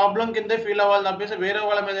మీ ప్రాబ్లమ్ కిందే ఫీల్ అవ్వాలి తప్పేసి వేరే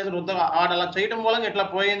వాళ్ళ మీద ఏసి ఆడలా చేయడం మూలంగా ఇట్లా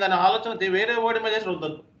పోయిందనే ఆలోచన వేరే వాడి మీద ఏసి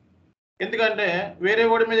రుద్దొద్దు. ఎందుకంటే వేరే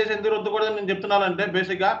వాడి మీద ఏసి ఎందుకు రుద్దకూడదని నేను చెప్తున్నానంటే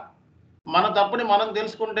బేసిక్‌గా మన తప్పుని మనం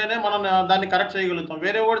తెలుసుకుంటేనే మనం దాన్ని కరెక్ట్ చేయగలుగుతాం.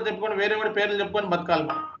 వేరే వాడి పేర్లు చెప్పుకొని బతకాలి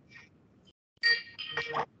మనం.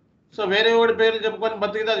 సో, వేరే వాడి పేర్లు చెప్పుకొని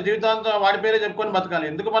బతికితే అది జీవితాంతం వాడి పేరే చెప్పుకొని బతకాలి.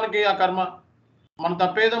 ఎందుకు మనకి ఆ కర్మ? మన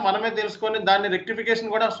తప్పేదో మనమే తెలుసుకొని దాన్ని రెక్టిఫికేషన్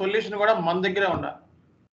కూడా సొల్యూషన్ కూడా మన దగ్గరే ఉండాలి.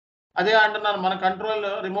 అదే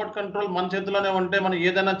అంటున్నాను రిమోట్ కంట్రోల్ మన చేతిలోనే ఉంటే మనం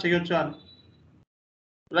ఏదైనా చేయొచ్చు అని.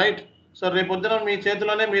 రైట్. సో, రేపొద్దున మీ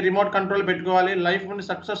చేతిలోనే మీ రిమోట్ కంట్రోల్ పెట్టుకోవాలి. లైఫ్‌ని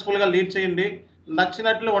సక్సెస్‌ఫుల్‌గా లీడ్ చేయండి.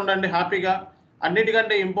 నచ్చినట్లు ఉండండి హ్యాపీగా.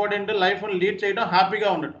 అన్నిటికంటే ఇంపార్టెంట్ లైఫ్‌ని లీడ్ చేయడం,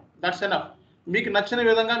 హ్యాపీగా ఉండటం. That's enough. మీకు నచ్చిన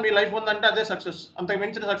విధంగా మీ లైఫ్ ఉందంటే అదే సక్సెస్. అంతకు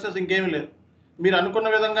మించిన సక్సెస్ ఇంకేమీ లేదు. మీరు అనుకున్న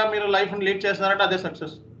విధంగా మీరు లైఫ్‌ని లీడ్ చేస్తున్నారంటే అదే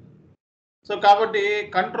సక్సెస్. సో, కాబట్టి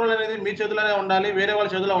కంట్రోల్ అనేది మీ చేతిలోనే ఉండాలి. వేరే వాళ్ళ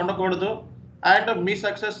చేతిలో ఉండకూడదు. అండ్ మీ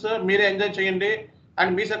సక్సెస్ మీరే ఎంజాయ్ చేయండి.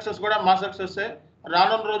 అండ్ మీ సక్సెస్ కూడా మా సక్సెస్సే.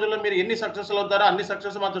 రానున్న రోజుల్లో మీరు ఎన్ని సక్సెస్‌లు అవుతారో అన్ని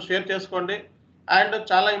సక్సెస్ మాతో షేర్ చేసుకోండి. అండ్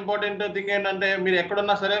చాలా ఇంపార్టెంట్ థింగ్ ఏంటంటే మీరు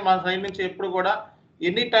ఎక్కడున్నా సరే మా సైడ్ నుంచి ఎప్పుడు కూడా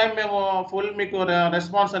ఎనీ టైమ్ మేము ఫుల్ మీకు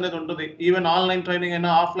రెస్పాన్స్ అనేది ఉంటది. ఈవెన్ ఆన్‌లైన్ ట్రైనింగ్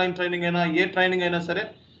అయినా, ఆఫ్‌లైన్ ట్రైనింగ్ అయినా, ఏ ట్రైనింగ్ అయినా సరే.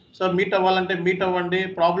 సో, మీట్ అవ్వాలంటే మీట్ అవ్వండి.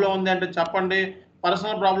 ప్రాబ్లమ్ ఉంది అంటే చెప్పండి.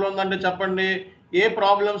 పర్సనల్ ప్రాబ్లమ్ ఉందంటే చెప్పండి. ఏ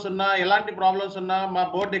ప్రాబ్లమ్స్ ఉన్నా, ఎలాంటి ప్రాబ్లమ్స్ ఉన్నా మా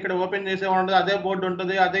బోర్డ్ ఇక్కడ ఓపెన్ చేసేముండదు. అదే బోర్డ్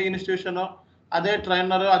ఉంటది. అదే ఇన్‌స్టిట్యూషను, అదే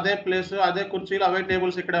ట్రైనరు, అదే ప్లేసు, అదే కుర్చీలు, అవే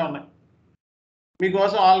టేబుల్స్ ఇక్కడే ఉన్నాయి.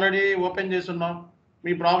 మీకోసం ఆల్రెడీ ఓపెన్ చేసున్నాం.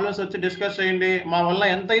 మీ ప్రాబ్లమ్స్ వచ్చి డిస్కస్ చేయండి. మా వల్ల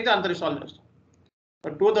ఎంతైతే అంత రిసాల్వ్ చేస్తాం.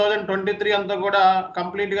 2023 అంతా కూడా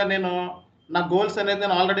కంప్లీట్‌గా నా గోల్స్ అనేది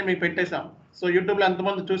నేను ఆల్రెడీ మీకు పెట్టేసాను. సో, యూట్యూబ్‌లో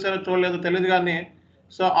ఎంతమంది చూసారో చూడలేదో తెలీదు గానీ,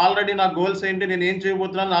 సో, ఆల్రెడీ నా గోల్స్ ఏంటి, నేను ఏం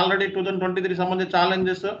చేయబోతున్నాను ఆల్రెడీ 2023 సంబంధించిన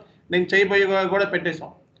ఛాలెంజెస్ నేను చేయబోయేవి కూడా పెట్టేసాం.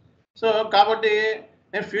 సో, కాబట్టి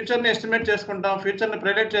నేను ఫ్యూచర్‌ని ఎస్టిమేట్ చేసుకుంటాం. ఫ్యూచర్‌ని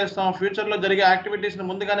ప్రెడిక్ట్ చేస్తాం. ఫ్యూచర్‌లో జరిగే యాక్టివిటీస్‌ని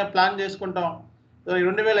ముందుగానే ప్లాన్ చేసుకుంటాం. సో, ఈ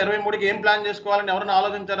 2023కి ఏం ప్లాన్ చేసుకోవాలని ఎవరైనా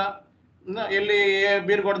ఆలోచించారా? వెళ్ళి ఏ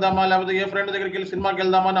బీర్ కొడదామా లేకపోతే ఏ ఫ్రెండ్ దగ్గరికి వెళ్ళి సినిమాకి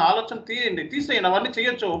వెళ్దామా అనే ఆలోచన తీసేయండి. అవన్నీ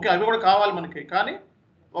చేయొచ్చు. ఓకే, అవి కూడా కావాలి మనకి. కానీ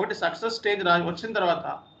ఒకటి సక్సెస్ స్టేజ్ వచ్చిన తర్వాత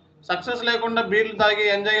సక్సెస్ లేకుండా బీర్లు తాగి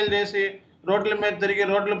ఎంజాయ్లు చేసి రోడ్ల మీద తిరిగి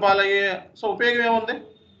రోడ్లు పాలయ్యి సో ఉపయోగం ఏముంది?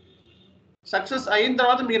 సక్సెస్ అయిన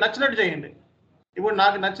తర్వాత మీకు నచ్చినట్టు చేయండి. ఇప్పుడు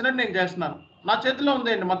నాకు నచ్చినట్టు నేను చేస్తున్నాను. నా చేతిలో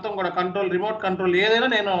ఉందండి మొత్తం కూడా కంట్రోల్, రిమోట్ కంట్రోల్. ఏదైనా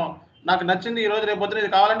నేను నాకు నచ్చింది ఈ రోజు రేపు పొద్దున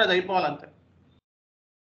ఇది కావాలంటే అది అయిపోవాలంతే.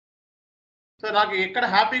 సో నాకు ఎక్కడ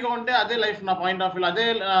హ్యాపీగా ఉంటే అదే లైఫ్, నా పాయింట్ ఆఫ్ వ్యూలో అదే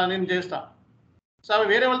నేను చేస్తా. సో అవి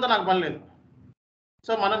వేరే వాళ్ళతో నాకు పని లేదు.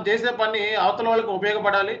 సో మనం చేసే పని అవతల వాళ్ళకి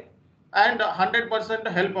ఉపయోగపడాలి అండ్ 100%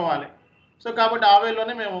 హెల్ప్ అవ్వాలి. సో కాబట్టి ఆ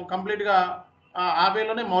వేలోనే మేము కంప్లీట్‌గా ఆ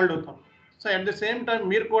వేలోనే మౌల్డ్ అవుతాం. So at the same time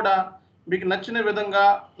మీరు కూడా మీకు నచ్చిన విధంగా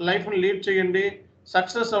లైఫ్‌ని లీడ్ చేయండి.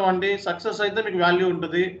 సక్సెస్ అవ్వండి. సక్సెస్ అయితే మీకు వాల్యూ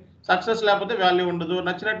ఉంటది. సక్సెస్ లేకపోతే వాల్యూ ఉండదు.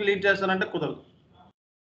 నచ్చినట్టు లీడ్ చేస్తానంటే కుదరదు.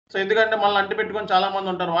 సో ఎందుకంటే మనల్ని అంటిపెట్టుకొని చాలా మంది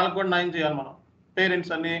ఉంటారు. వాళ్ళకి కూడా న్యాయం చేయాలి మనం.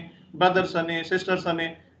 పేరెంట్స్ అని, బ్రదర్స్ అని, సిస్టర్స్ అని,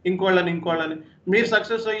 ఇంకోళ్ళని. మీరు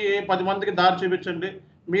సక్సెస్ అయ్యి 10 మందికి దారి చూపించండి.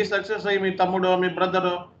 మీరు సక్సెస్ అయ్యి మీ తమ్ముడో, మీ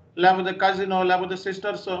బ్రదరో, లేకపోతే కజినో, లేకపోతే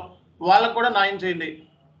సిస్టర్సో వాళ్ళకి కూడా న్యాయం చేయండి.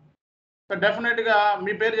 సో డెఫినెట్‌గా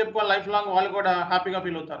మీ పేరు చెప్పుకొని లైఫ్ లాంగ్ వాళ్ళు కూడా హ్యాపీగా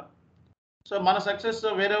ఫీల్ అవుతారు. సో మన సక్సెస్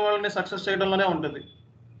వేరే వాళ్ళని సక్సెస్ చేయడంలోనే ఉంటది.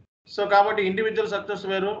 సో కాబట్టి ఇండివిడ్యువల్ సక్సెస్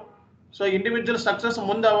వేరు. సో ఇండివిడ్యువల్ సక్సెస్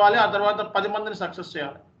ముందు అవ్వాలి. ఆ తర్వాత 10 మందిని సక్సెస్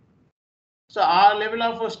చేయాలి. సో ఆ లెవెల్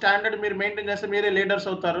ఆఫ్ స్టాండర్డ్ మీరు మెయింటైన్ చేస్తే మీరే లీడర్స్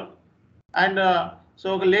అవుతారు. అండ్ సో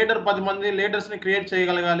ఒక లీడర్ 10 మంది లీడర్స్‌ని క్రియేట్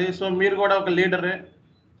చేయగలగాలి. సో మీరు కూడా ఒక లీడరే.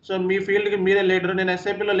 సో మీ ఫీల్డ్‌కి మీరే లీడర్. నేను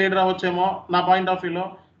ఎస్ఏపీలో లీడర్ అవ్వచ్చేమో నా పాయింట్ ఆఫ్ వ్యూలో.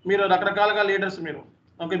 మీరు రకరకాలుగా లీడర్స్ మీరు.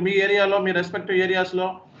 ఓకే, మీ ఏరియాలో మీ రెస్పెక్టివ్ ఏరియాస్‌లో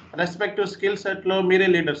రెస్పెక్టివ్ స్కిల్ సెట్‌లో మీరే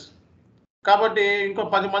లీడర్స్. కాబట్టి ఇంకో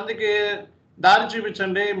 10 మందికి దారి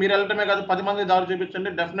చూపించండి. మీరు వెళ్ళటమే కాదు 10 మందికి దారి చూపించండి.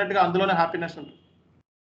 డెఫినిట్‌గా అందులోనే హ్యాపీనెస్ ఉంటుంది.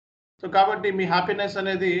 సో కాబట్టి మీ హ్యాపీనెస్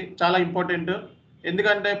అనేది చాలా ఇంపార్టెంట్.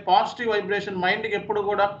 ఎందుకంటే పాజిటివ్ వైబ్రేషన్ మైండ్‌కి ఎప్పుడు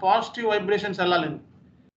కూడా పాజిటివ్ వైబ్రేషన్స్ వెళ్ళాలండి.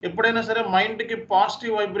 ఎప్పుడైనా సరే మైండ్‌కి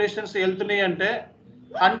పాజిటివ్ వైబ్రేషన్స్ వెళ్తున్నాయి అంటే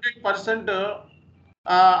 100%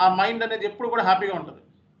 ఆ మైండ్ అనేది ఎప్పుడు కూడా హ్యాపీగా ఉంటది.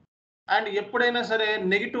 అండ్ ఎప్పుడైనా సరే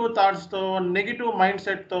నెగెటివ్ థాట్స్‌తో, నెగెటివ్ మైండ్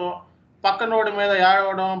సెట్‌తో పక్కనోడి మీద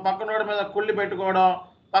ఏడవడం, పక్కనోడి మీద కుళ్ళి పెట్టుకోవడం,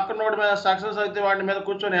 పక్కనోడి మీద సక్సెస్ అయితే వాడి మీద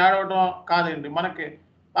కూర్చొని ఏడవడం కాదండి. మనకి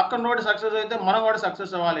పక్కనోడు సక్సెస్ అయితే మనం కూడా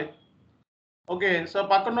సక్సెస్ అవ్వాలి. ఓకే. సో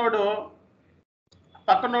పక్కనోడు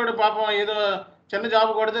పాపం ఏదో చిన్న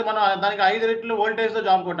జాబ్ కొడితే మనం దానికి 5 రెట్లు వోల్టేజ్‌తో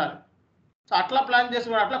జాబ్ కొట్టాలి. సో అట్లా ప్లాన్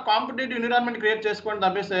చేసుకొని అట్లా కాంపిటీటివ్ ఎన్విరాన్మెంట్ క్రియేట్ చేసుకోండి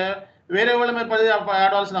తప్పిస్తే వేరే వాళ్ళ మీద పడి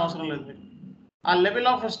ఏడవాల్సిన అవసరం లేదు మీకు. ఆ లెవెల్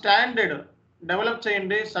ఆఫ్ స్టాండర్డ్ డెవలప్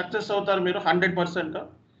చేయండి. సక్సెస్ అవుతారు మీరు 100%.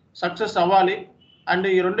 సక్సెస్ అవ్వాలి. అండ్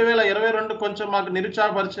ఈ 2022 కొంచెం మాకు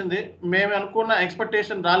నిరుత్సాహపరిచింది. మేము అనుకున్న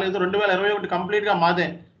ఎక్స్‌పెక్టేషన్ రాలేదు. 2021 కంప్లీట్‌గా మాదే.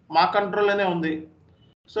 మా కంట్రోల్‌లోనే ఉంది.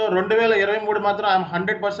 సో 2023 మాత్రం ఐ యామ్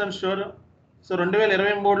 100% ష్యూర్. సో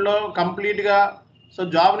 2023లో కంప్లీట్‌గా సో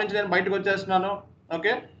జాబ్ నుంచి నేను బయటకొచ్చేస్తున్నాను.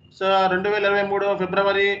 ఓకే. సో 2023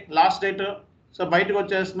 ఫిబ్రవరి లాస్ట్ డేట్. సో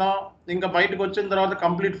బయటకొచ్చేస్తున్నాం. ఇంకా బయటకొచ్చిన తర్వాత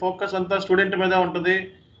కంప్లీట్ ఫోకస్ అంతా స్టూడెంట్ మీదే ఉంటది.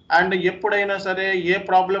 అండ్ ఎప్పుడైనా సరే ఏ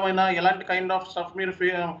ప్రాబ్లమ్ అయినా ఎలాంటి కైండ్ ఆఫ్ స్టఫ్ మీరు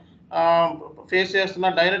ఫేస్ చేస్తున్నా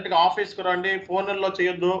డైరెక్ట్‌గా ఆఫీస్‌కి రండి. ఫోనుల్లో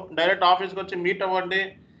చేయొద్దు. డైరెక్ట్ ఆఫీస్‌కొచ్చి మీట్ అవ్వండి.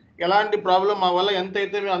 ఎలాంటి ప్రాబ్లమ్ మా వల్ల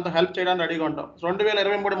ఎంతైతే మేము అంత హెల్ప్ చేయడానికి రెడీగా ఉంటాం.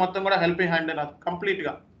 2023 మొత్తం కూడా హెల్పింగ్ హ్యాండే నాకు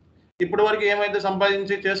కంప్లీట్‌గా. ఇప్పటి వరకు ఏమైతే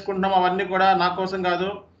సంపాదించి చేసుకుంటున్నామో అవన్నీ కూడా నా కోసం కాదు.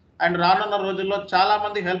 అండ్ రానున్న రోజుల్లో చాలా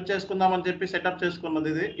మంది హెల్ప్ చేసుకుందాం అని చెప్పి సెటప్ చేసుకున్నది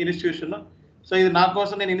ఇది ఇన్‌స్టిట్యూషన్. సో ఇది నా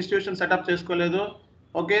కోసం నేను ఇన్‌స్టిట్యూషన్ సెటప్ చేసుకోలేదు.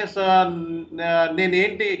 ఓకే. సో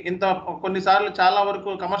నేనేంటి ఇంత కొన్నిసార్లు చాలా వరకు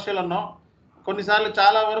కమర్షియల్ ఉన్నాం. కొన్నిసార్లు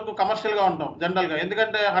చాలా వరకు కమర్షియల్‌గా ఉంటాం జనరల్‌గా.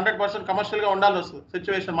 ఎందుకంటే 100% కమర్షియల్‌గా ఉండాల్సొస్తది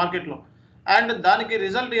సిట్యుయేషన్ మార్కెట్‌లో. అండ్ దానికి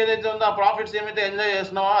రిజల్ట్ ఏదైతే ఉందో ఆ ప్రాఫిట్స్ ఏమైతే ఎంజాయ్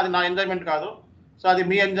చేస్తున్నామో అది నా ఎంజాయ్‌మెంట్ కాదు. సో అది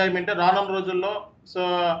మీ ఎంజాయ్‌మెంటే రానున్న రోజుల్లో. సో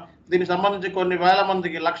దీనికి సంబంధించి కొన్ని వేల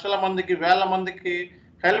మందికి, లక్షల మందికి, వేల మందికి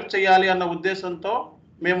హెల్ప్ చేయాలి అన్న ఉద్దేశంతో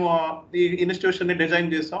మేము ఈ ఇన్‌స్టిట్యూషన్‌ని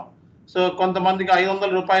డిజైన్ చేసాం. సో కొంతమందికి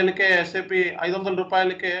రూ. 500కే ఎస్ఏపీ రూ.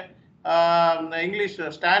 500కే ఇంగ్లీష్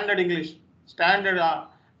స్టాండర్డ్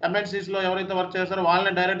ఎంఎన్‌సీస్‌లో ఎవరైతే వర్క్ చేస్తారో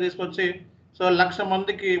వాళ్ళని డైరెక్ట్ తీసుకొచ్చి సో 1,00,000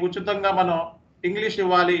 మందికి ఉచితంగా మనం ఇంగ్లీష్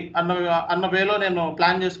ఇవ్వాలి అన్న వేలో నేను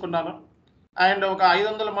ప్లాన్ చేసుకున్నాను. అండ్ ఒక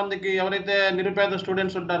 500 మందికి ఎవరైతే నిరుపేద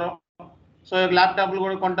స్టూడెంట్స్ ఉంటారో సో ల్యాప్‌టాప్‌లు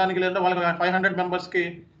కూడా కొనడానికి లేదా వాళ్ళకి 500 మెంబర్స్‌కి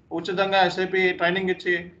ఉచితంగా ఎస్ఏపీ ట్రైనింగ్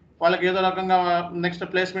ఇచ్చి వాళ్ళకి ఏదో రకంగా నెక్స్ట్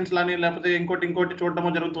ప్లేస్‌మెంట్స్‌లని లేకపోతే ఇంకోటి చూడడము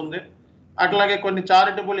జరుగుతుంది. అట్లాగే కొన్ని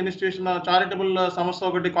చారిటబుల్ సంస్థ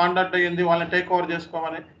ఒకటి కాంటాక్ట్ అయ్యింది వాళ్ళని టేక్ ఓవర్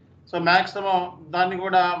చేసుకోమని. సో మాక్సిమం దాన్ని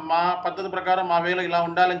కూడా మా పద్ధతి ప్రకారం మా వేలో ఇలా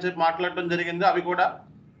ఉండాలని చెప్పి మాట్లాడడం జరిగింది. అవి కూడా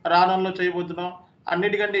రానున్నలో చేయబోతున్నాం.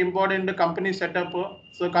 అన్నిటికంటే important company setup.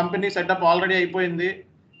 So company setup already అయిపోయింది.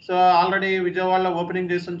 సో ఆల్రెడీ విజయవాడలో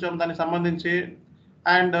ఓపెనింగ్ చేసి ఉంచాం దానికి సంబంధించి.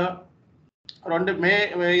 అండ్ మే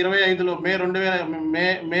 25లో మే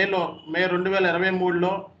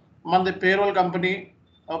 2023లో మనది పేరోల్ కంపెనీ.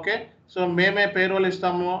 ఓకే. సో మేమే పేరోల్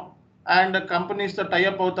ఇస్తాము అండ్ కంపెనీస్‌తో టై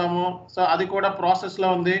అప్ అవుతాము. సో అది కూడా ప్రాసెస్‌లో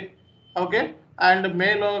ఉంది. ఓకే. అండ్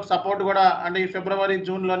మేలో సపోర్ట్ కూడా అంటే ఈ ఫిబ్రవరి,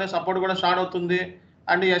 జూన్‌లోనే సపోర్ట్ కూడా స్టార్ట్ అవుతుంది.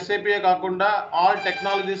 అండ్ ఎస్ఏపీయే కాకుండా ఆల్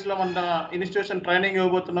టెక్నాలజీస్‌లో మన ఇన్‌స్టిట్యూషన్ ట్రైనింగ్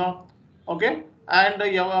ఇవ్వబోతున్నాం. ఓకే. అండ్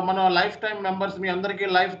మనం లైఫ్ టైమ్ మెంబర్స్ మీ అందరికీ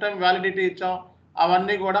లైఫ్ టైమ్ వ్యాలిడిటీ ఇచ్చాం.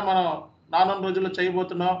 అవన్నీ కూడా మనం రానున్న రోజుల్లో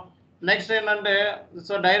చేయబోతున్నాం. నెక్స్ట్ ఏంటంటే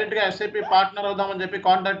సో డైరెక్ట్‌గా ఎస్ఏపీ పార్ట్నర్ అవుదామని చెప్పి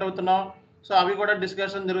కాంటాక్ట్ అవుతున్నాం. సో అవి కూడా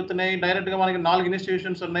డిస్కషన్ జరుగుతున్నాయి. డైరెక్ట్‌గా మనకి 4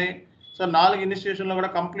 ఇన్‌స్టిట్యూషన్స్ ఉన్నాయి. సో 4 ఇన్‌స్టిట్యూషన్‌లో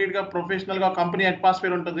కూడా కంప్లీట్‌గా ప్రొఫెషనల్‌గా కంపెనీ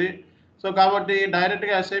అట్మాస్ఫియర్ ఉంటది. సో కాబట్టి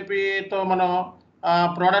డైరెక్ట్‌గా ఎస్ఏపీతో మనం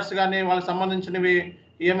ప్రొడక్ట్స్ గాని, వాళ్ళకి సంబంధించినవి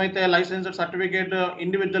ఏమైతే లైసెన్స్డ్ సర్టిఫికేట్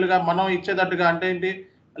ఇండివిడ్యువల్‌గా మనం ఇచ్చేటట్టుగా అంటే ఏంటి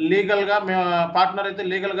లీగల్‌గా పార్ట్నర్ అయితే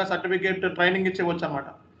లీగల్‌గా సర్టిఫికేట్ ట్రైనింగ్ ఇచ్చి ఇవ్వొచ్చనమాట.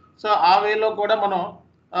 సో ఆ వేలో కూడా మనం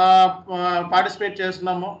పార్టిసిపేట్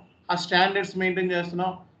చేస్తున్నాము. ఆ స్టాండర్డ్స్ మెయింటైన్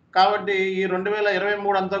చేస్తున్నాం. కాబట్టి ఈ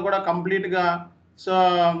 2023 అంతా కూడా కంప్లీట్‌గా సో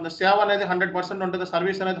సేవ అనేది 100% ఉంటది.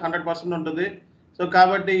 సర్వీస్ అనేది 100% ఉంటది. సో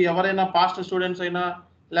కాబట్టి ఎవరైనా పాస్ట్ స్టూడెంట్స్ అయినా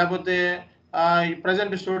లేకపోతే ఈ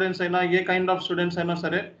ప్రెజెంట్ స్టూడెంట్స్ అయినా ఏ కైండ్ ఆఫ్ స్టూడెంట్స్ అయినా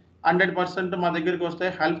సరే 100% మా దగ్గరికి వస్తే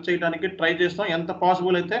హెల్ప్ చేయడానికి ట్రై చేస్తాం. ఎంత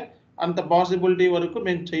పాసిబుల్ అయితే అంత పాసిబిలిటీ వరకు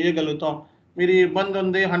మేము చేయగలుగుతాం. మీరు ఈ ఇబ్బంది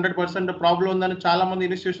ఉంది 100% ప్రాబ్లమ్ ఉందని చాలామంది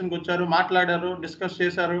ఇన్‌స్టిట్యూషన్‌కి వచ్చారు, మాట్లాడారు, డిస్కస్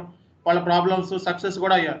చేశారు. వాళ్ళ ప్రాబ్లమ్స్ సక్సెస్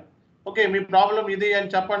కూడా అయ్యారు. ఓకే. మీ ప్రాబ్లమ్ ఇది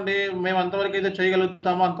అని చెప్పండి. మేము ఎంతవరకు అయితే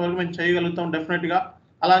చేయగలుగుతామో అంతవరకు మేము చేయగలుగుతాం డెఫినిట్‌గా.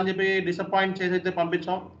 అలా అని చెప్పి డిసప్పాయింట్ చేసైతే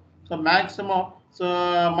పంపించం. సో మాక్సిమం సో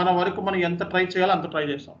మన వరకు మనం ఎంత ట్రై చేయాలో అంత ట్రై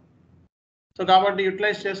చేస్తాం. సో కాబట్టి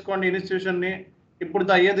యుటిలైజ్ చేసుకోండి ఇన్‌స్టిట్యూషన్‌ని.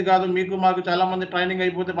 ఇప్పుడుతో అయ్యేది కాదు. మీకు మాకు చాలామంది ట్రైనింగ్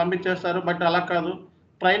అయిపోతే పంపించేస్తారు. బట్ అలా కాదు.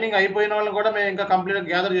 ట్రైనింగ్ అయిపోయిన వాళ్ళని కూడా మేము ఇంకా కంప్లీట్‌గా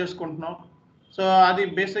గ్యాదర్ చేసుకుంటున్నాం. సో అది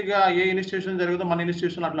బేసిక్‌గా ఏ ఇన్‌స్టిట్యూషన్ జరుగుతుందో మన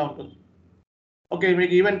ఇన్‌స్టిట్యూషన్ అట్లా ఉంటుంది. ఓకే.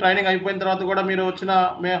 మీకు ఈవెన్ ట్రైనింగ్ అయిపోయిన తర్వాత కూడా మీరు వచ్చినా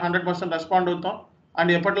మేము 100% రెస్పాండ్ అవుతాం.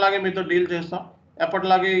 అండ్ ఎప్పటిలాగే మీతో డీల్ చేస్తాం.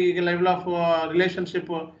 ఎప్పటిలాగే ఈ లెవెల్ ఆఫ్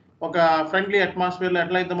రిలేషన్‌షిప్ ఒక ఫ్రెండ్లీ అట్మాస్ఫియర్‌లో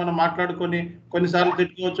ఎట్లయితే మనం మాట్లాడుకొని కొన్నిసార్లు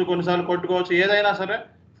తిట్టుకోవచ్చు, కొన్నిసార్లు కొట్టుకోవచ్చు. ఏదైనా సరే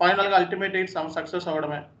ఫైనల్‌గా అల్టిమేట్ ఎయిమ్ సక్సెస్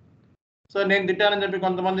అవ్వడమే. సో నేను తిట్టానని చెప్పి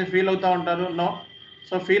కొంతమంది ఫీల్ అవుతా ఉంటారు. నో.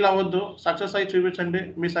 సో ఫీల్ అవ్వద్దు. సక్సెస్ అయ్యి చూపించండి.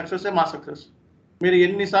 మీ సక్సెస్సే మా సక్సెస్. మీరు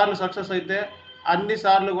ఎన్ని సార్లు సక్సెస్ అయితే అన్ని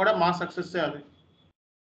సార్లు కూడా మా సక్సెస్సే అది.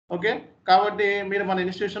 ఓకే. కాబట్టి మీరు మన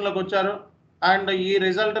ఇన్‌స్టిట్యూషన్‌లోకొచ్చారు. అండ్ ఈ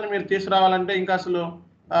రిజల్ట్‌ని మీరు తీసుకురావాలంటే ఇంకా అసలు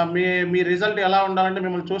మీ మీ రిజల్ట్ ఎలా ఉండాలంటే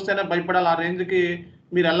మిమ్మల్ని చూస్తేనే భయపడాలి. ఆ రేంజ్‌కి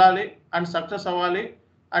మీరెళ్ళాలి అండ్ సక్సెస్ అవ్వాలి.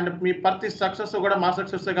 అండ్ మీ ప్రతి సక్సెస్ కూడా మా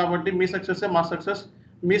సక్సెస్సే కాబట్టి మీ సక్సెస్సే మా సక్సెస్.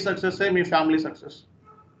 మీ సక్సెస్సే మీ ఫ్యామిలీ సక్సెస్.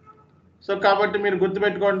 సో కాబట్టి మీరు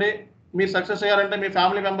గుర్తుపెట్టుకోండి. మీరు సక్సెస్ అయ్యారంటే మీ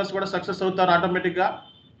ఫ్యామిలీ మెంబర్స్ కూడా సక్సెస్ అవుతారు ఆటోమేటిక్‌గా.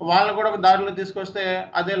 వాళ్ళని కూడా ఒక దారిలో తీసుకొస్తే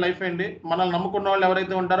అదే లైఫ్ అండి. మనల్ని నమ్ముకున్న వాళ్ళు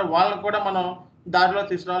ఎవరైతే ఉంటారో వాళ్ళని కూడా మనం దారిలో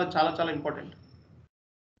తీసుకురావాలి చాలా చాలా ఇంపార్టెంట్.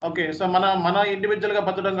 ఓకే. సో మన ఇండివిడ్యువల్‌గా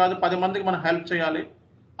బతకడం కాదు. 10 మందికి మనం హెల్ప్ చేయాలి.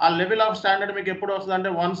 ఆ లెవెల్ ఆఫ్ స్టాండర్డ్ మీకు ఎప్పుడు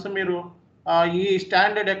వస్తదంటే వన్స్ మీరు ఈ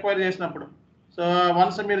స్టాండర్డ్ ఎక్వైర్ చేసినప్పుడు. సో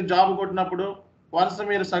వన్స్ మీరు జాబ్ కొట్టినప్పుడు, వన్స్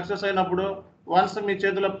మీరు సక్సెస్ అయినప్పుడు, వన్స్ మీ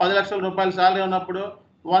చేతిలో రూ. 10,00,000 సాలరీ ఉన్నప్పుడు,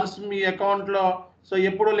 వన్స్ మీ అకౌంట్‌లో సో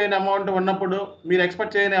ఎప్పుడూ లేని అమౌంట్ ఉన్నప్పుడు, మీరు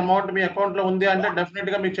ఎక్స్‌పెక్ట్ చేయని అమౌంట్ మీ అకౌంట్‌లో ఉంది అంటే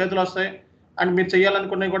డెఫినిట్‌గా మీ చేతిలో వస్తాయి. అండ్ మీరు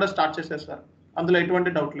చేయాలనుకున్నవి కూడా స్టార్ట్ చేసేస్తారు. అందులో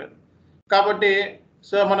ఎటువంటి డౌట్ లేదు. కాబట్టి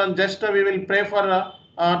సో మనం just we will pray for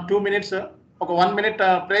 2 minutes ఒక 1 మినిట్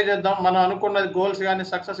ప్రే చేద్దాం. మనం అనుకున్న గోల్స్ గాని,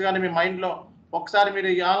 సక్సెస్ గాని మీ మైండ్‌లో ఒకసారి మీరు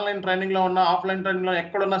ఈ ఆన్‌లైన్ ట్రైనింగ్‌లో ఉన్నా, ఆఫ్‌లైన్ ట్రైనింగ్‌లో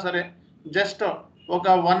ఎక్కడున్నా సరే జస్ట్ ఒక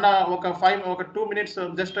 2 మినిట్స్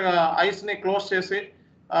జస్ట్ ఐస్‌ని క్లోజ్ చేసి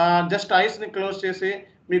జస్ట్ ఐస్‌ని క్లోజ్ చేసి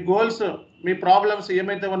మీ గోల్స్, మీ ప్రాబ్లమ్స్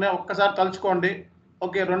ఏమైతే ఉన్నాయో ఒక్కసారి తలుచుకోండి.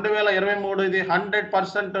 ఓకే. 2023 ఇది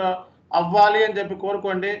 100% అవ్వాలి అని చెప్పి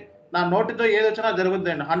కోరుకోండి. నా నోటితో ఏదొచ్చినా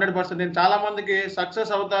జరుగుద్దండి 100%. నేను చాలా మందికి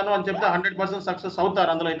సక్సెస్ అవుతాను అని చెప్తే 100% సక్సెస్ అవుతారు.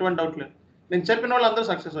 అందులో ఎటువంటి డౌట్ లేదు. నేను చెప్పినోళ్ళందరూ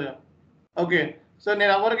సక్సెస్ అయ్యారు. ఓకే. సో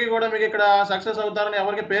నేను ఎవరికీ కూడా మీకిక్కడ సక్సెస్ అవుతారని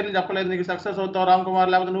ఎవరికీ పేర్లు చెప్పలేదు. నీకు సక్సెస్ అవుతావు రామ్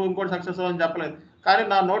కుమార్ లేకపోతే నువ్వు ఇంకోటి సక్సెస్ అవ్వు అని చెప్పలేదు. కానీ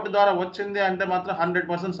నా నోటి ద్వారా వచ్చింది అంటే మాత్రం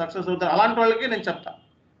 100% సక్సెస్ అవుతారు. అలాంటి వాళ్ళకి నేను చెప్తా.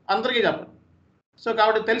 అందరికీ చెప్పను. సో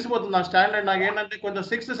కాబట్టి తెలిసిపోతుంది నా స్టాండర్డ్. నాకేంటంటే కొంచెం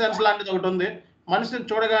సిక్స్త్ సెన్స్ లాంటిది ఒకటుంది. మనిషిని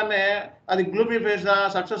చూడగానే అది గ్లూమీ ఫేసా,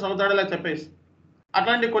 సక్సెస్ అవుతాడో లేదో చెప్పేసి.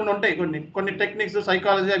 అట్లాంటివి కొన్ని ఉంటాయి. కొన్ని టెక్నిక్స్,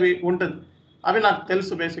 సైకాలజీ అవి ఉంటది. అవి నాకు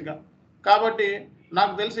తెలుసు బేసిక్‌గా. కాబట్టి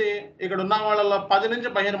నాకు తెలిసి ఇక్కడ ఉన్న వాళ్ళలో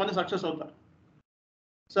 10-15 మంది సక్సెస్ అవుతారు.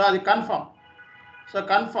 సో అది కన్ఫర్మ్. So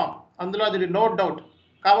confirm. అందులో అది నో డౌట్.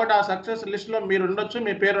 కాబట్టి ఆ సక్సెస్ లిస్ట్‌లో మీరుండొచ్చు.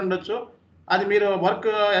 మీ పేరుండొచ్చు. అది మీరు వర్క్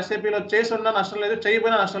ఎస్ఏపీలో చేసున్నా నష్టం లేదు.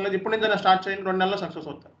 చేయకపోయినా నష్టం లేదు. ఇప్పటి నుంచైనా స్టార్ట్ చేయండి. 2 నెలల్లో సక్సెస్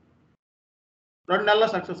అవుతారు. 2 నెలల్లో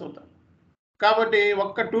సక్సెస్ అవుతారు. కాబట్టి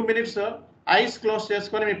ఒక్క 2 మినిట్స్ ఐస్ క్లోజ్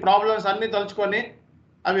చేసుకొని మీ ప్రాబ్లమ్స్ అన్నీ తలుచుకొని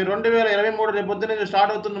అవి 2023 రేపు పొద్దున్న నుంచి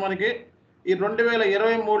స్టార్ట్ అవుతుంది మనకి. ఈ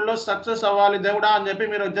 2023లో సక్సెస్ అవ్వాలి దేవుడా అని చెప్పి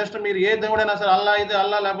మీరు ఏ దేవుడైనా సరే అల్లా అయితే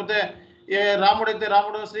అల్లా, లేకపోతే ఏ రాముడైతే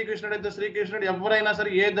రాముడు, శ్రీకృష్ణుడైతే శ్రీకృష్ణుడు, ఎవరైనా సరే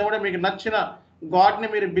ఏ దేవుడే మీకు నచ్చిన గాడ్ని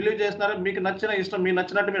మీరు బిలీవ్ చేస్తున్నారు, మీకు నచ్చిన ఇష్టం, మీకు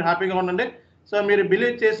నచ్చినట్టు మీరు హ్యాపీగా ఉండండి. సో మీరు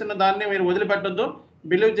బిలీవ్ చేసిన దాన్ని మీరు వదిలిపెట్టొద్దు,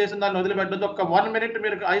 బిలీవ్ చేసిన దాన్ని వదిలిపెట్టొద్దు. ఒక 1 మినిట్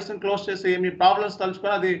మీరు ఐస్ని క్లోజ్ చేసి మీ ప్రాబ్లమ్స్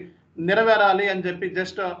తలుచుకొని అది నెరవేరాలి అని చెప్పి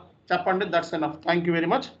జస్ట్ చెప్పండి. That's enough. Thank you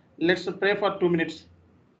very much. Let's pray for 2 minutes.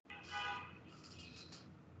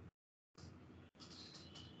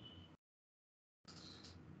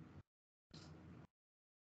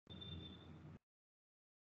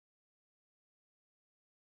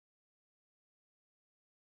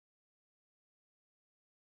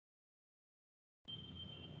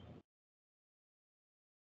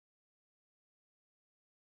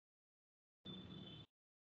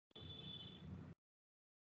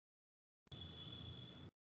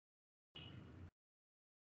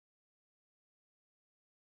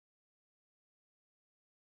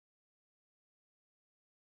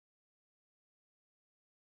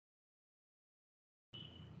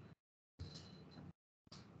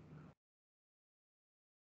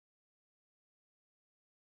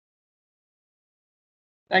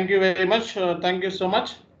 Thank you very much. Thank you so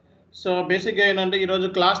much. So బేసిక్గా ఏంటంటే ఈరోజు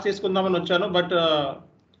క్లాస్ తీసుకుందామని వచ్చాను, బట్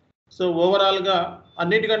సో ఓవరాల్గా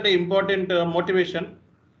అన్నిటికంటే ఇంపార్టెంట్ మోటివేషన్.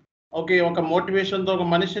 ఓకే, ఒక మోటివేషన్తో ఒక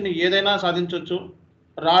మనిషిని ఏదైనా సాధించవచ్చు.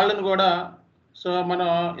 రాళ్ళను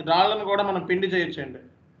కూడా మనం పిండి చేయొచ్చండి.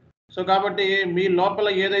 సో కాబట్టి మీ లోపల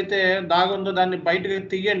ఏదైతే దాగుందో దాన్ని బయటకు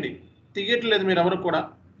తీయట్లేదు మీరు ఎవరు కూడా.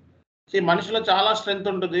 మనిషిలో చాలా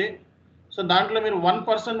స్ట్రెంగ్త్ ఉంటుంది. సో దాంట్లో మీరు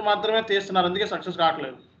 1% మాత్రమే తీస్తున్నారు, అందుకే సక్సెస్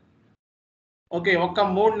కావట్లేదు. ఓకే, ఒక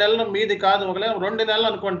 3 నెలలు మీది కాదు, ఒకవేళ 2 నెలలు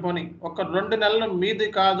అనుకోండి, పోనీ ఒక 2 నెలలు మీది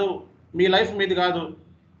కాదు, మీ లైఫ్ మీది కాదు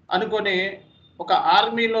అనుకొని, ఒక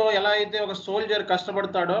ఆర్మీలో ఎలా అయితే ఒక సోల్జర్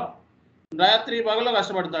కష్టపడతాడో, రాత్రి పగలు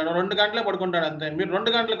కష్టపడతాడు, 2 గంటలే పడుకుంటాడు అంతే. మీరు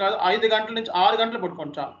 2 గంటలు కాదు, 5 గంటల నుంచి 6 గంటలు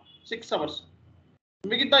పడుకోండి చాలు, 6 అవర్స్.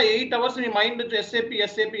 మిగతా 8 అవర్స్ మీ మైండ్ SAP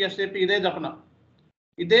ఇదే చెప్పన,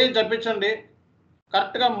 ఇదే చెప్పించండి.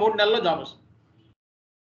 కరెక్ట్గా 3 నెలల్లో జాబ్ వస్తుంది.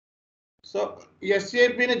 సో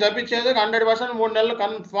SAPని జపించేది 100% 3 నెలలు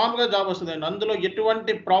కన్ఫామ్గా జాబ్ వస్తుందండి, అందులో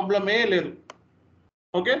ఎటువంటి ప్రాబ్లమే లేదు.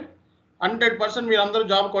 ఓకే, 100% మీరు అందరూ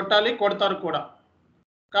జాబ్ కొడతారు కూడా.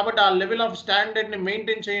 కాబట్టి ఆ లెవెల్ ఆఫ్ స్టాండర్డ్ని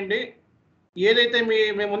మెయింటైన్ చేయండి. ఏదైతే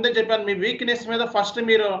మేము ముందే చెప్పాను, మీ వీక్నెస్ మీద ఫస్ట్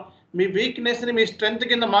మీరు మీ వీక్నెస్ని మీ స్ట్రెంగ్త్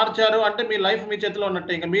కింద మార్చారు అంటే మీ లైఫ్ మీ చేతిలో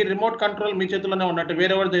ఉన్నట్టే. ఇంకా మీ రిమోట్ కంట్రోల్ మీ చేతిలోనే ఉన్నట్టు,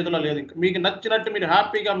 వేరే వాడి చేతిలో లేదు. ఇంకా మీకు నచ్చినట్టు మీరు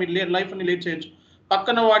హ్యాపీగా మీ లైఫ్ని లీడ్ చేయొచ్చు.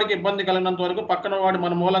 పక్కన వాడికి ఇబ్బంది కలిగినంత వరకు, పక్కన వాడు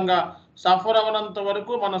మన మూలంగా సఫర్ అవ్వనంత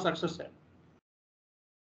వరకు మన సక్సెస్.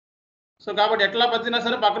 సో కాబట్టి ఎట్లా బతికినా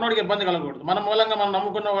సరే పక్కన వాడికి ఇబ్బంది కలగకూడదు. మన మూలంగా మనం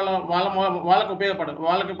నమ్ముకున్న వాళ్ళకి ఉపయోగపడదు,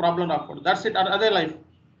 వాళ్ళకి ప్రాబ్లం రాకూడదు. దట్స్ ఇట్, అదే లైఫ్.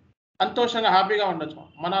 సంతోషంగా హ్యాపీగా ఉండొచ్చు,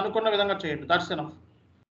 మనం అనుకున్న విధంగా చేయండి. That's enough.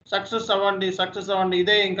 సక్సెస్ అవ్వండి.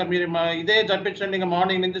 ఇదే ఇంకా మీరు ఇదే చెప్పించండి. ఇంకా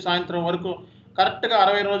మార్నింగ్ నుంచి సాయంత్రం వరకు కరెక్ట్గా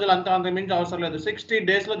 60 రోజులు, అంత మించి అవసరం లేదు. 60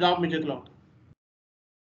 డేస్లో జాబ్ మీ చేతిలో ఉంటుంది.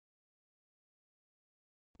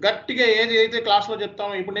 గట్టిగా ఏది అయితే క్లాస్లో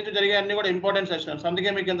చెప్తామో, ఇప్పటి నుంచి జరిగే అన్ని కూడా ఇంపార్టెంట్ సెషన్స్.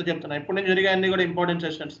 అందుకే మీకు ఎంత చెప్తున్నా, ఇప్పటి నుంచి జరిగే అన్ని కూడా ఇంపార్టెంట్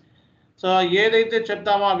సెషన్స్. సో ఏదైతే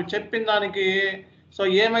చెప్తామో అవి చెప్పిన దానికి, సో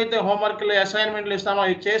ఏమైతే హోంవర్క్లు అసైన్మెంట్లు ఇస్తామో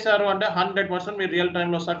అవి చేశారు అంటే 100% మీరు రియల్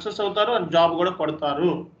టైంలో సక్సెస్ అవుతారు, అండ్ జాబ్ కూడా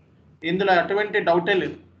కొడతారు. ఇందులో ఎటువంటి డౌటే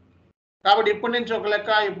లేదు. కాబట్టి ఇప్పటి నుంచి ఒక లెక్క,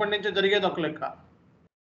 ఇప్పటి నుంచి జరిగేది ఒక లెక్క.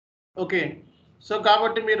 ఓకే, సో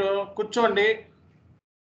కాబట్టి మీరు కూర్చోండి,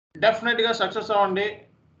 డెఫినెట్గా సక్సెస్ అవ్వండి.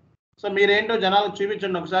 సో మీరేంటో జనాలకు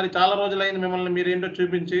చూపించండి ఒకసారి. చాలా రోజులైంది మిమ్మల్ని మీరేంటో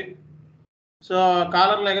చూపించి. సో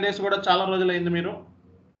కాలర్లు ఎగరేసి కూడా చాలా రోజులైంది. మీరు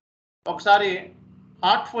ఒకసారి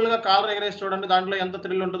హార్ట్ఫుల్గా కాలర్ ఎగరేసి చూడండి, దాంట్లో ఎంత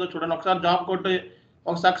థ్రిల్ ఉంటుందో చూడండి. ఒకసారి జాబ్ కొట్టి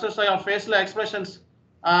ఒక సక్సెస్ అయ్యి ఆ ఫేస్లో ఎక్స్ప్రెషన్స్,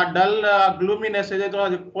 ఆ డల్ గ్లూమీనెస్ ఏదైతే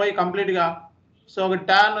అది పోయి కంప్లీట్గా, సో ఒక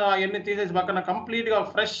ట్యాన్ అవన్నీ తీసేసి పక్కన కంప్లీట్గా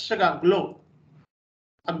ఫ్రెష్గా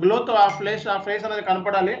ఆ గ్లోతో ఆ ఫేస్ అనేది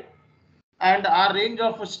కనపడాలి. అండ్ ఆ రేంజ్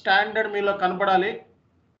ఆఫ్ స్టాండర్డ్ మీలో కనపడాలి.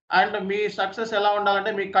 అండ్ మీ సక్సెస్ ఎలా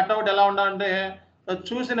ఉండాలంటే, మీ కట్అవుట్ ఎలా ఉండాలంటే,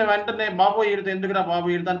 చూసిన వెంటనే బాబు వీడితో ఎందుకురా బాబు,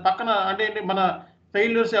 వీడి దాని పక్కన అంటే ఏంటి, మన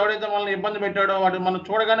ఫెయిల్యూర్స్ ఎవడైతే మనల్ని ఇబ్బంది పెట్టాడో వాడు మనం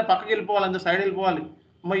చూడగానే పక్కకి వెళ్ళిపోవాలి, అంతే సైడ్ వెళ్ళిపోవాలి.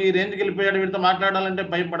 ఈ రేంజ్కి వెళ్ళిపోయాడు, వీడితో మాట్లాడాలంటే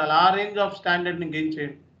భయపడాలి. ఆ రేంజ్ ఆఫ్ స్టాండర్డ్ని గెయిన్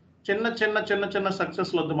చేయండి. చిన్న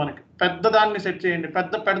సక్సెస్లు వద్దు మనకి, పెద్ద దాన్ని సెట్ చేయండి.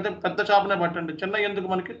 పెద్ద చాపనే పట్టండి. చిన్న ఎందుకు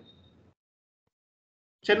మనకి,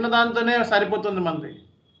 చిన్న దాంతోనే సరిపోతుంది మనది.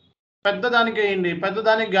 పెద్దదానికి వేయండి,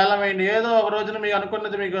 పెద్దదానికి గాలం వేయండి. ఏదో ఒక రోజున మీకు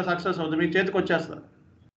అనుకున్నది మీకు సక్సెస్ అవుతుంది, మీ చేతికి వచ్చేస్తారు.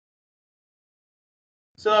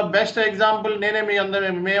 సో బెస్ట్ ఎగ్జాంపుల్ నేనే.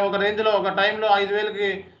 మేము ఒక రేంజ్లో ఒక టైంలో 5,000కి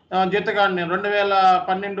జీతగాడిని నేను.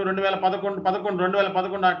 2012,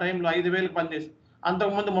 2011 ఆ టైంలో 5,000కి పనిచేసి,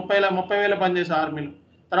 అంతకుముందు 30,000 పనిచేసి ఆర్మీలో.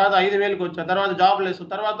 తర్వాత 5,000కి వచ్చా, తర్వాత జాబ్ లేదు,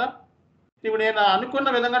 తర్వాత ఇప్పుడు నేను అనుకున్న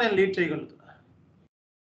విధంగా నేను లీడ్ చేయగలుగుతాను.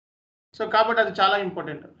 సో కాబట్టి అది చాలా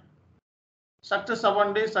ఇంపార్టెంట్. సక్సెస్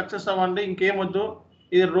అవ్వండి, ఇంకేమొద్దు.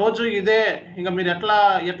 ఇది రోజు ఇదే, ఇంకా మీరు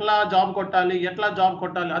ఎట్లా జాబ్ కొట్టాలి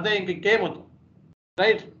అదే, ఇంకేమొద్దు,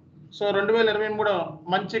 రైట్? సో 2023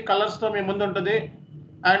 మంచి కలర్స్తో మీ ముందు ఉంటుంది,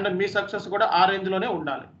 అండ్ మీ సక్సెస్ కూడా ఆ రేంజ్లోనే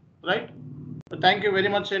ఉండాలి, right? Thank you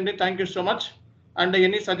very much అండి, thank you so much. And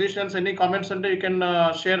any suggestions, any comments ఉంటే you can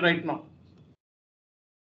share right now.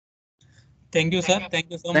 Thank you, sir. Thank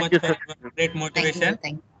you so much for your great motivation.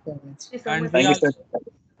 Thank you so much. And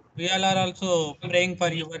we all are also praying for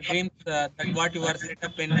your dreams, that what you are set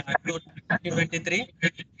up in 2023.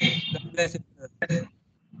 God bless you, sir.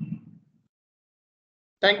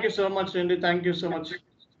 Thank you so much అండి, thank you so much.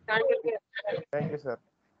 Thank you sir.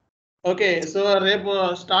 Okay, so రేపు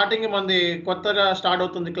starting మంది కొత్తగా start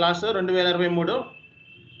అవుతుంది class 2023.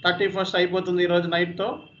 31st అయిపోతుంది ఈరోజు నైట్తో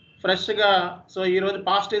ఫ్రెష్గా. So ఈరోజు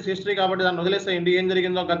past is history కాబట్టి దాన్ని వదిలేసేయండి, ఏం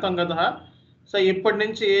జరిగిందో గతం గత. సో ఇప్పటి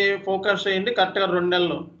నుంచి ఫోకస్ చేయండి కరెక్ట్గా 2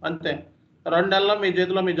 నెలలు, అంతే. 2 నెలల్లో మీ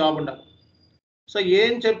చేతిలో మీ జాబ్ ఉండాలి. సో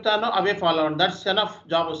ఏం చెప్తానో అవే ఫాలో అవ్వండి, దట్స్ ఎనఫ్.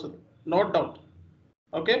 జాబ్ వస్తుంది, నో డౌట్.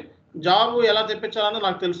 ఓకే, జాబ్ ఎలా తెప్పించాలనో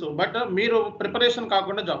నాకు తెలుసు, బట్ మీరు ప్రిపరేషన్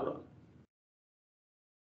కాకుండా జాబ్ రాదు.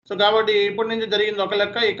 సో కాబట్టి ఇప్పటి నుంచి జరిగింది ఒక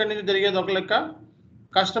లెక్క, ఇక్కడి నుంచి జరిగేది ఒక లెక్క.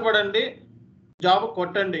 కష్టపడండి, జాబ్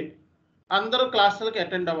కొట్టండి, అందరూ క్లాసులకి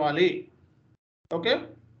అటెండ్ అవ్వాలి. Okay,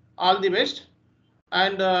 all the best,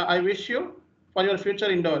 and I wish you for your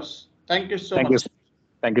future indoors. Thank you so much.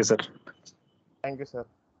 Thank you, sir. Thank you sir.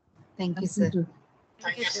 Thank you, sir.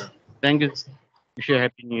 Thank you. Wish you a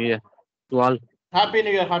happy new year to all. Happy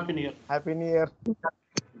new year, happy new year. Happy new year.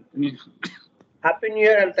 Happy New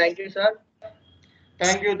Year and thank you, sir.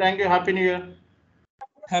 Thank you, happy new year.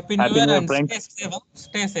 Happy New Happy Year New Year, and friends. stay safe.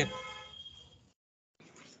 Stay safe.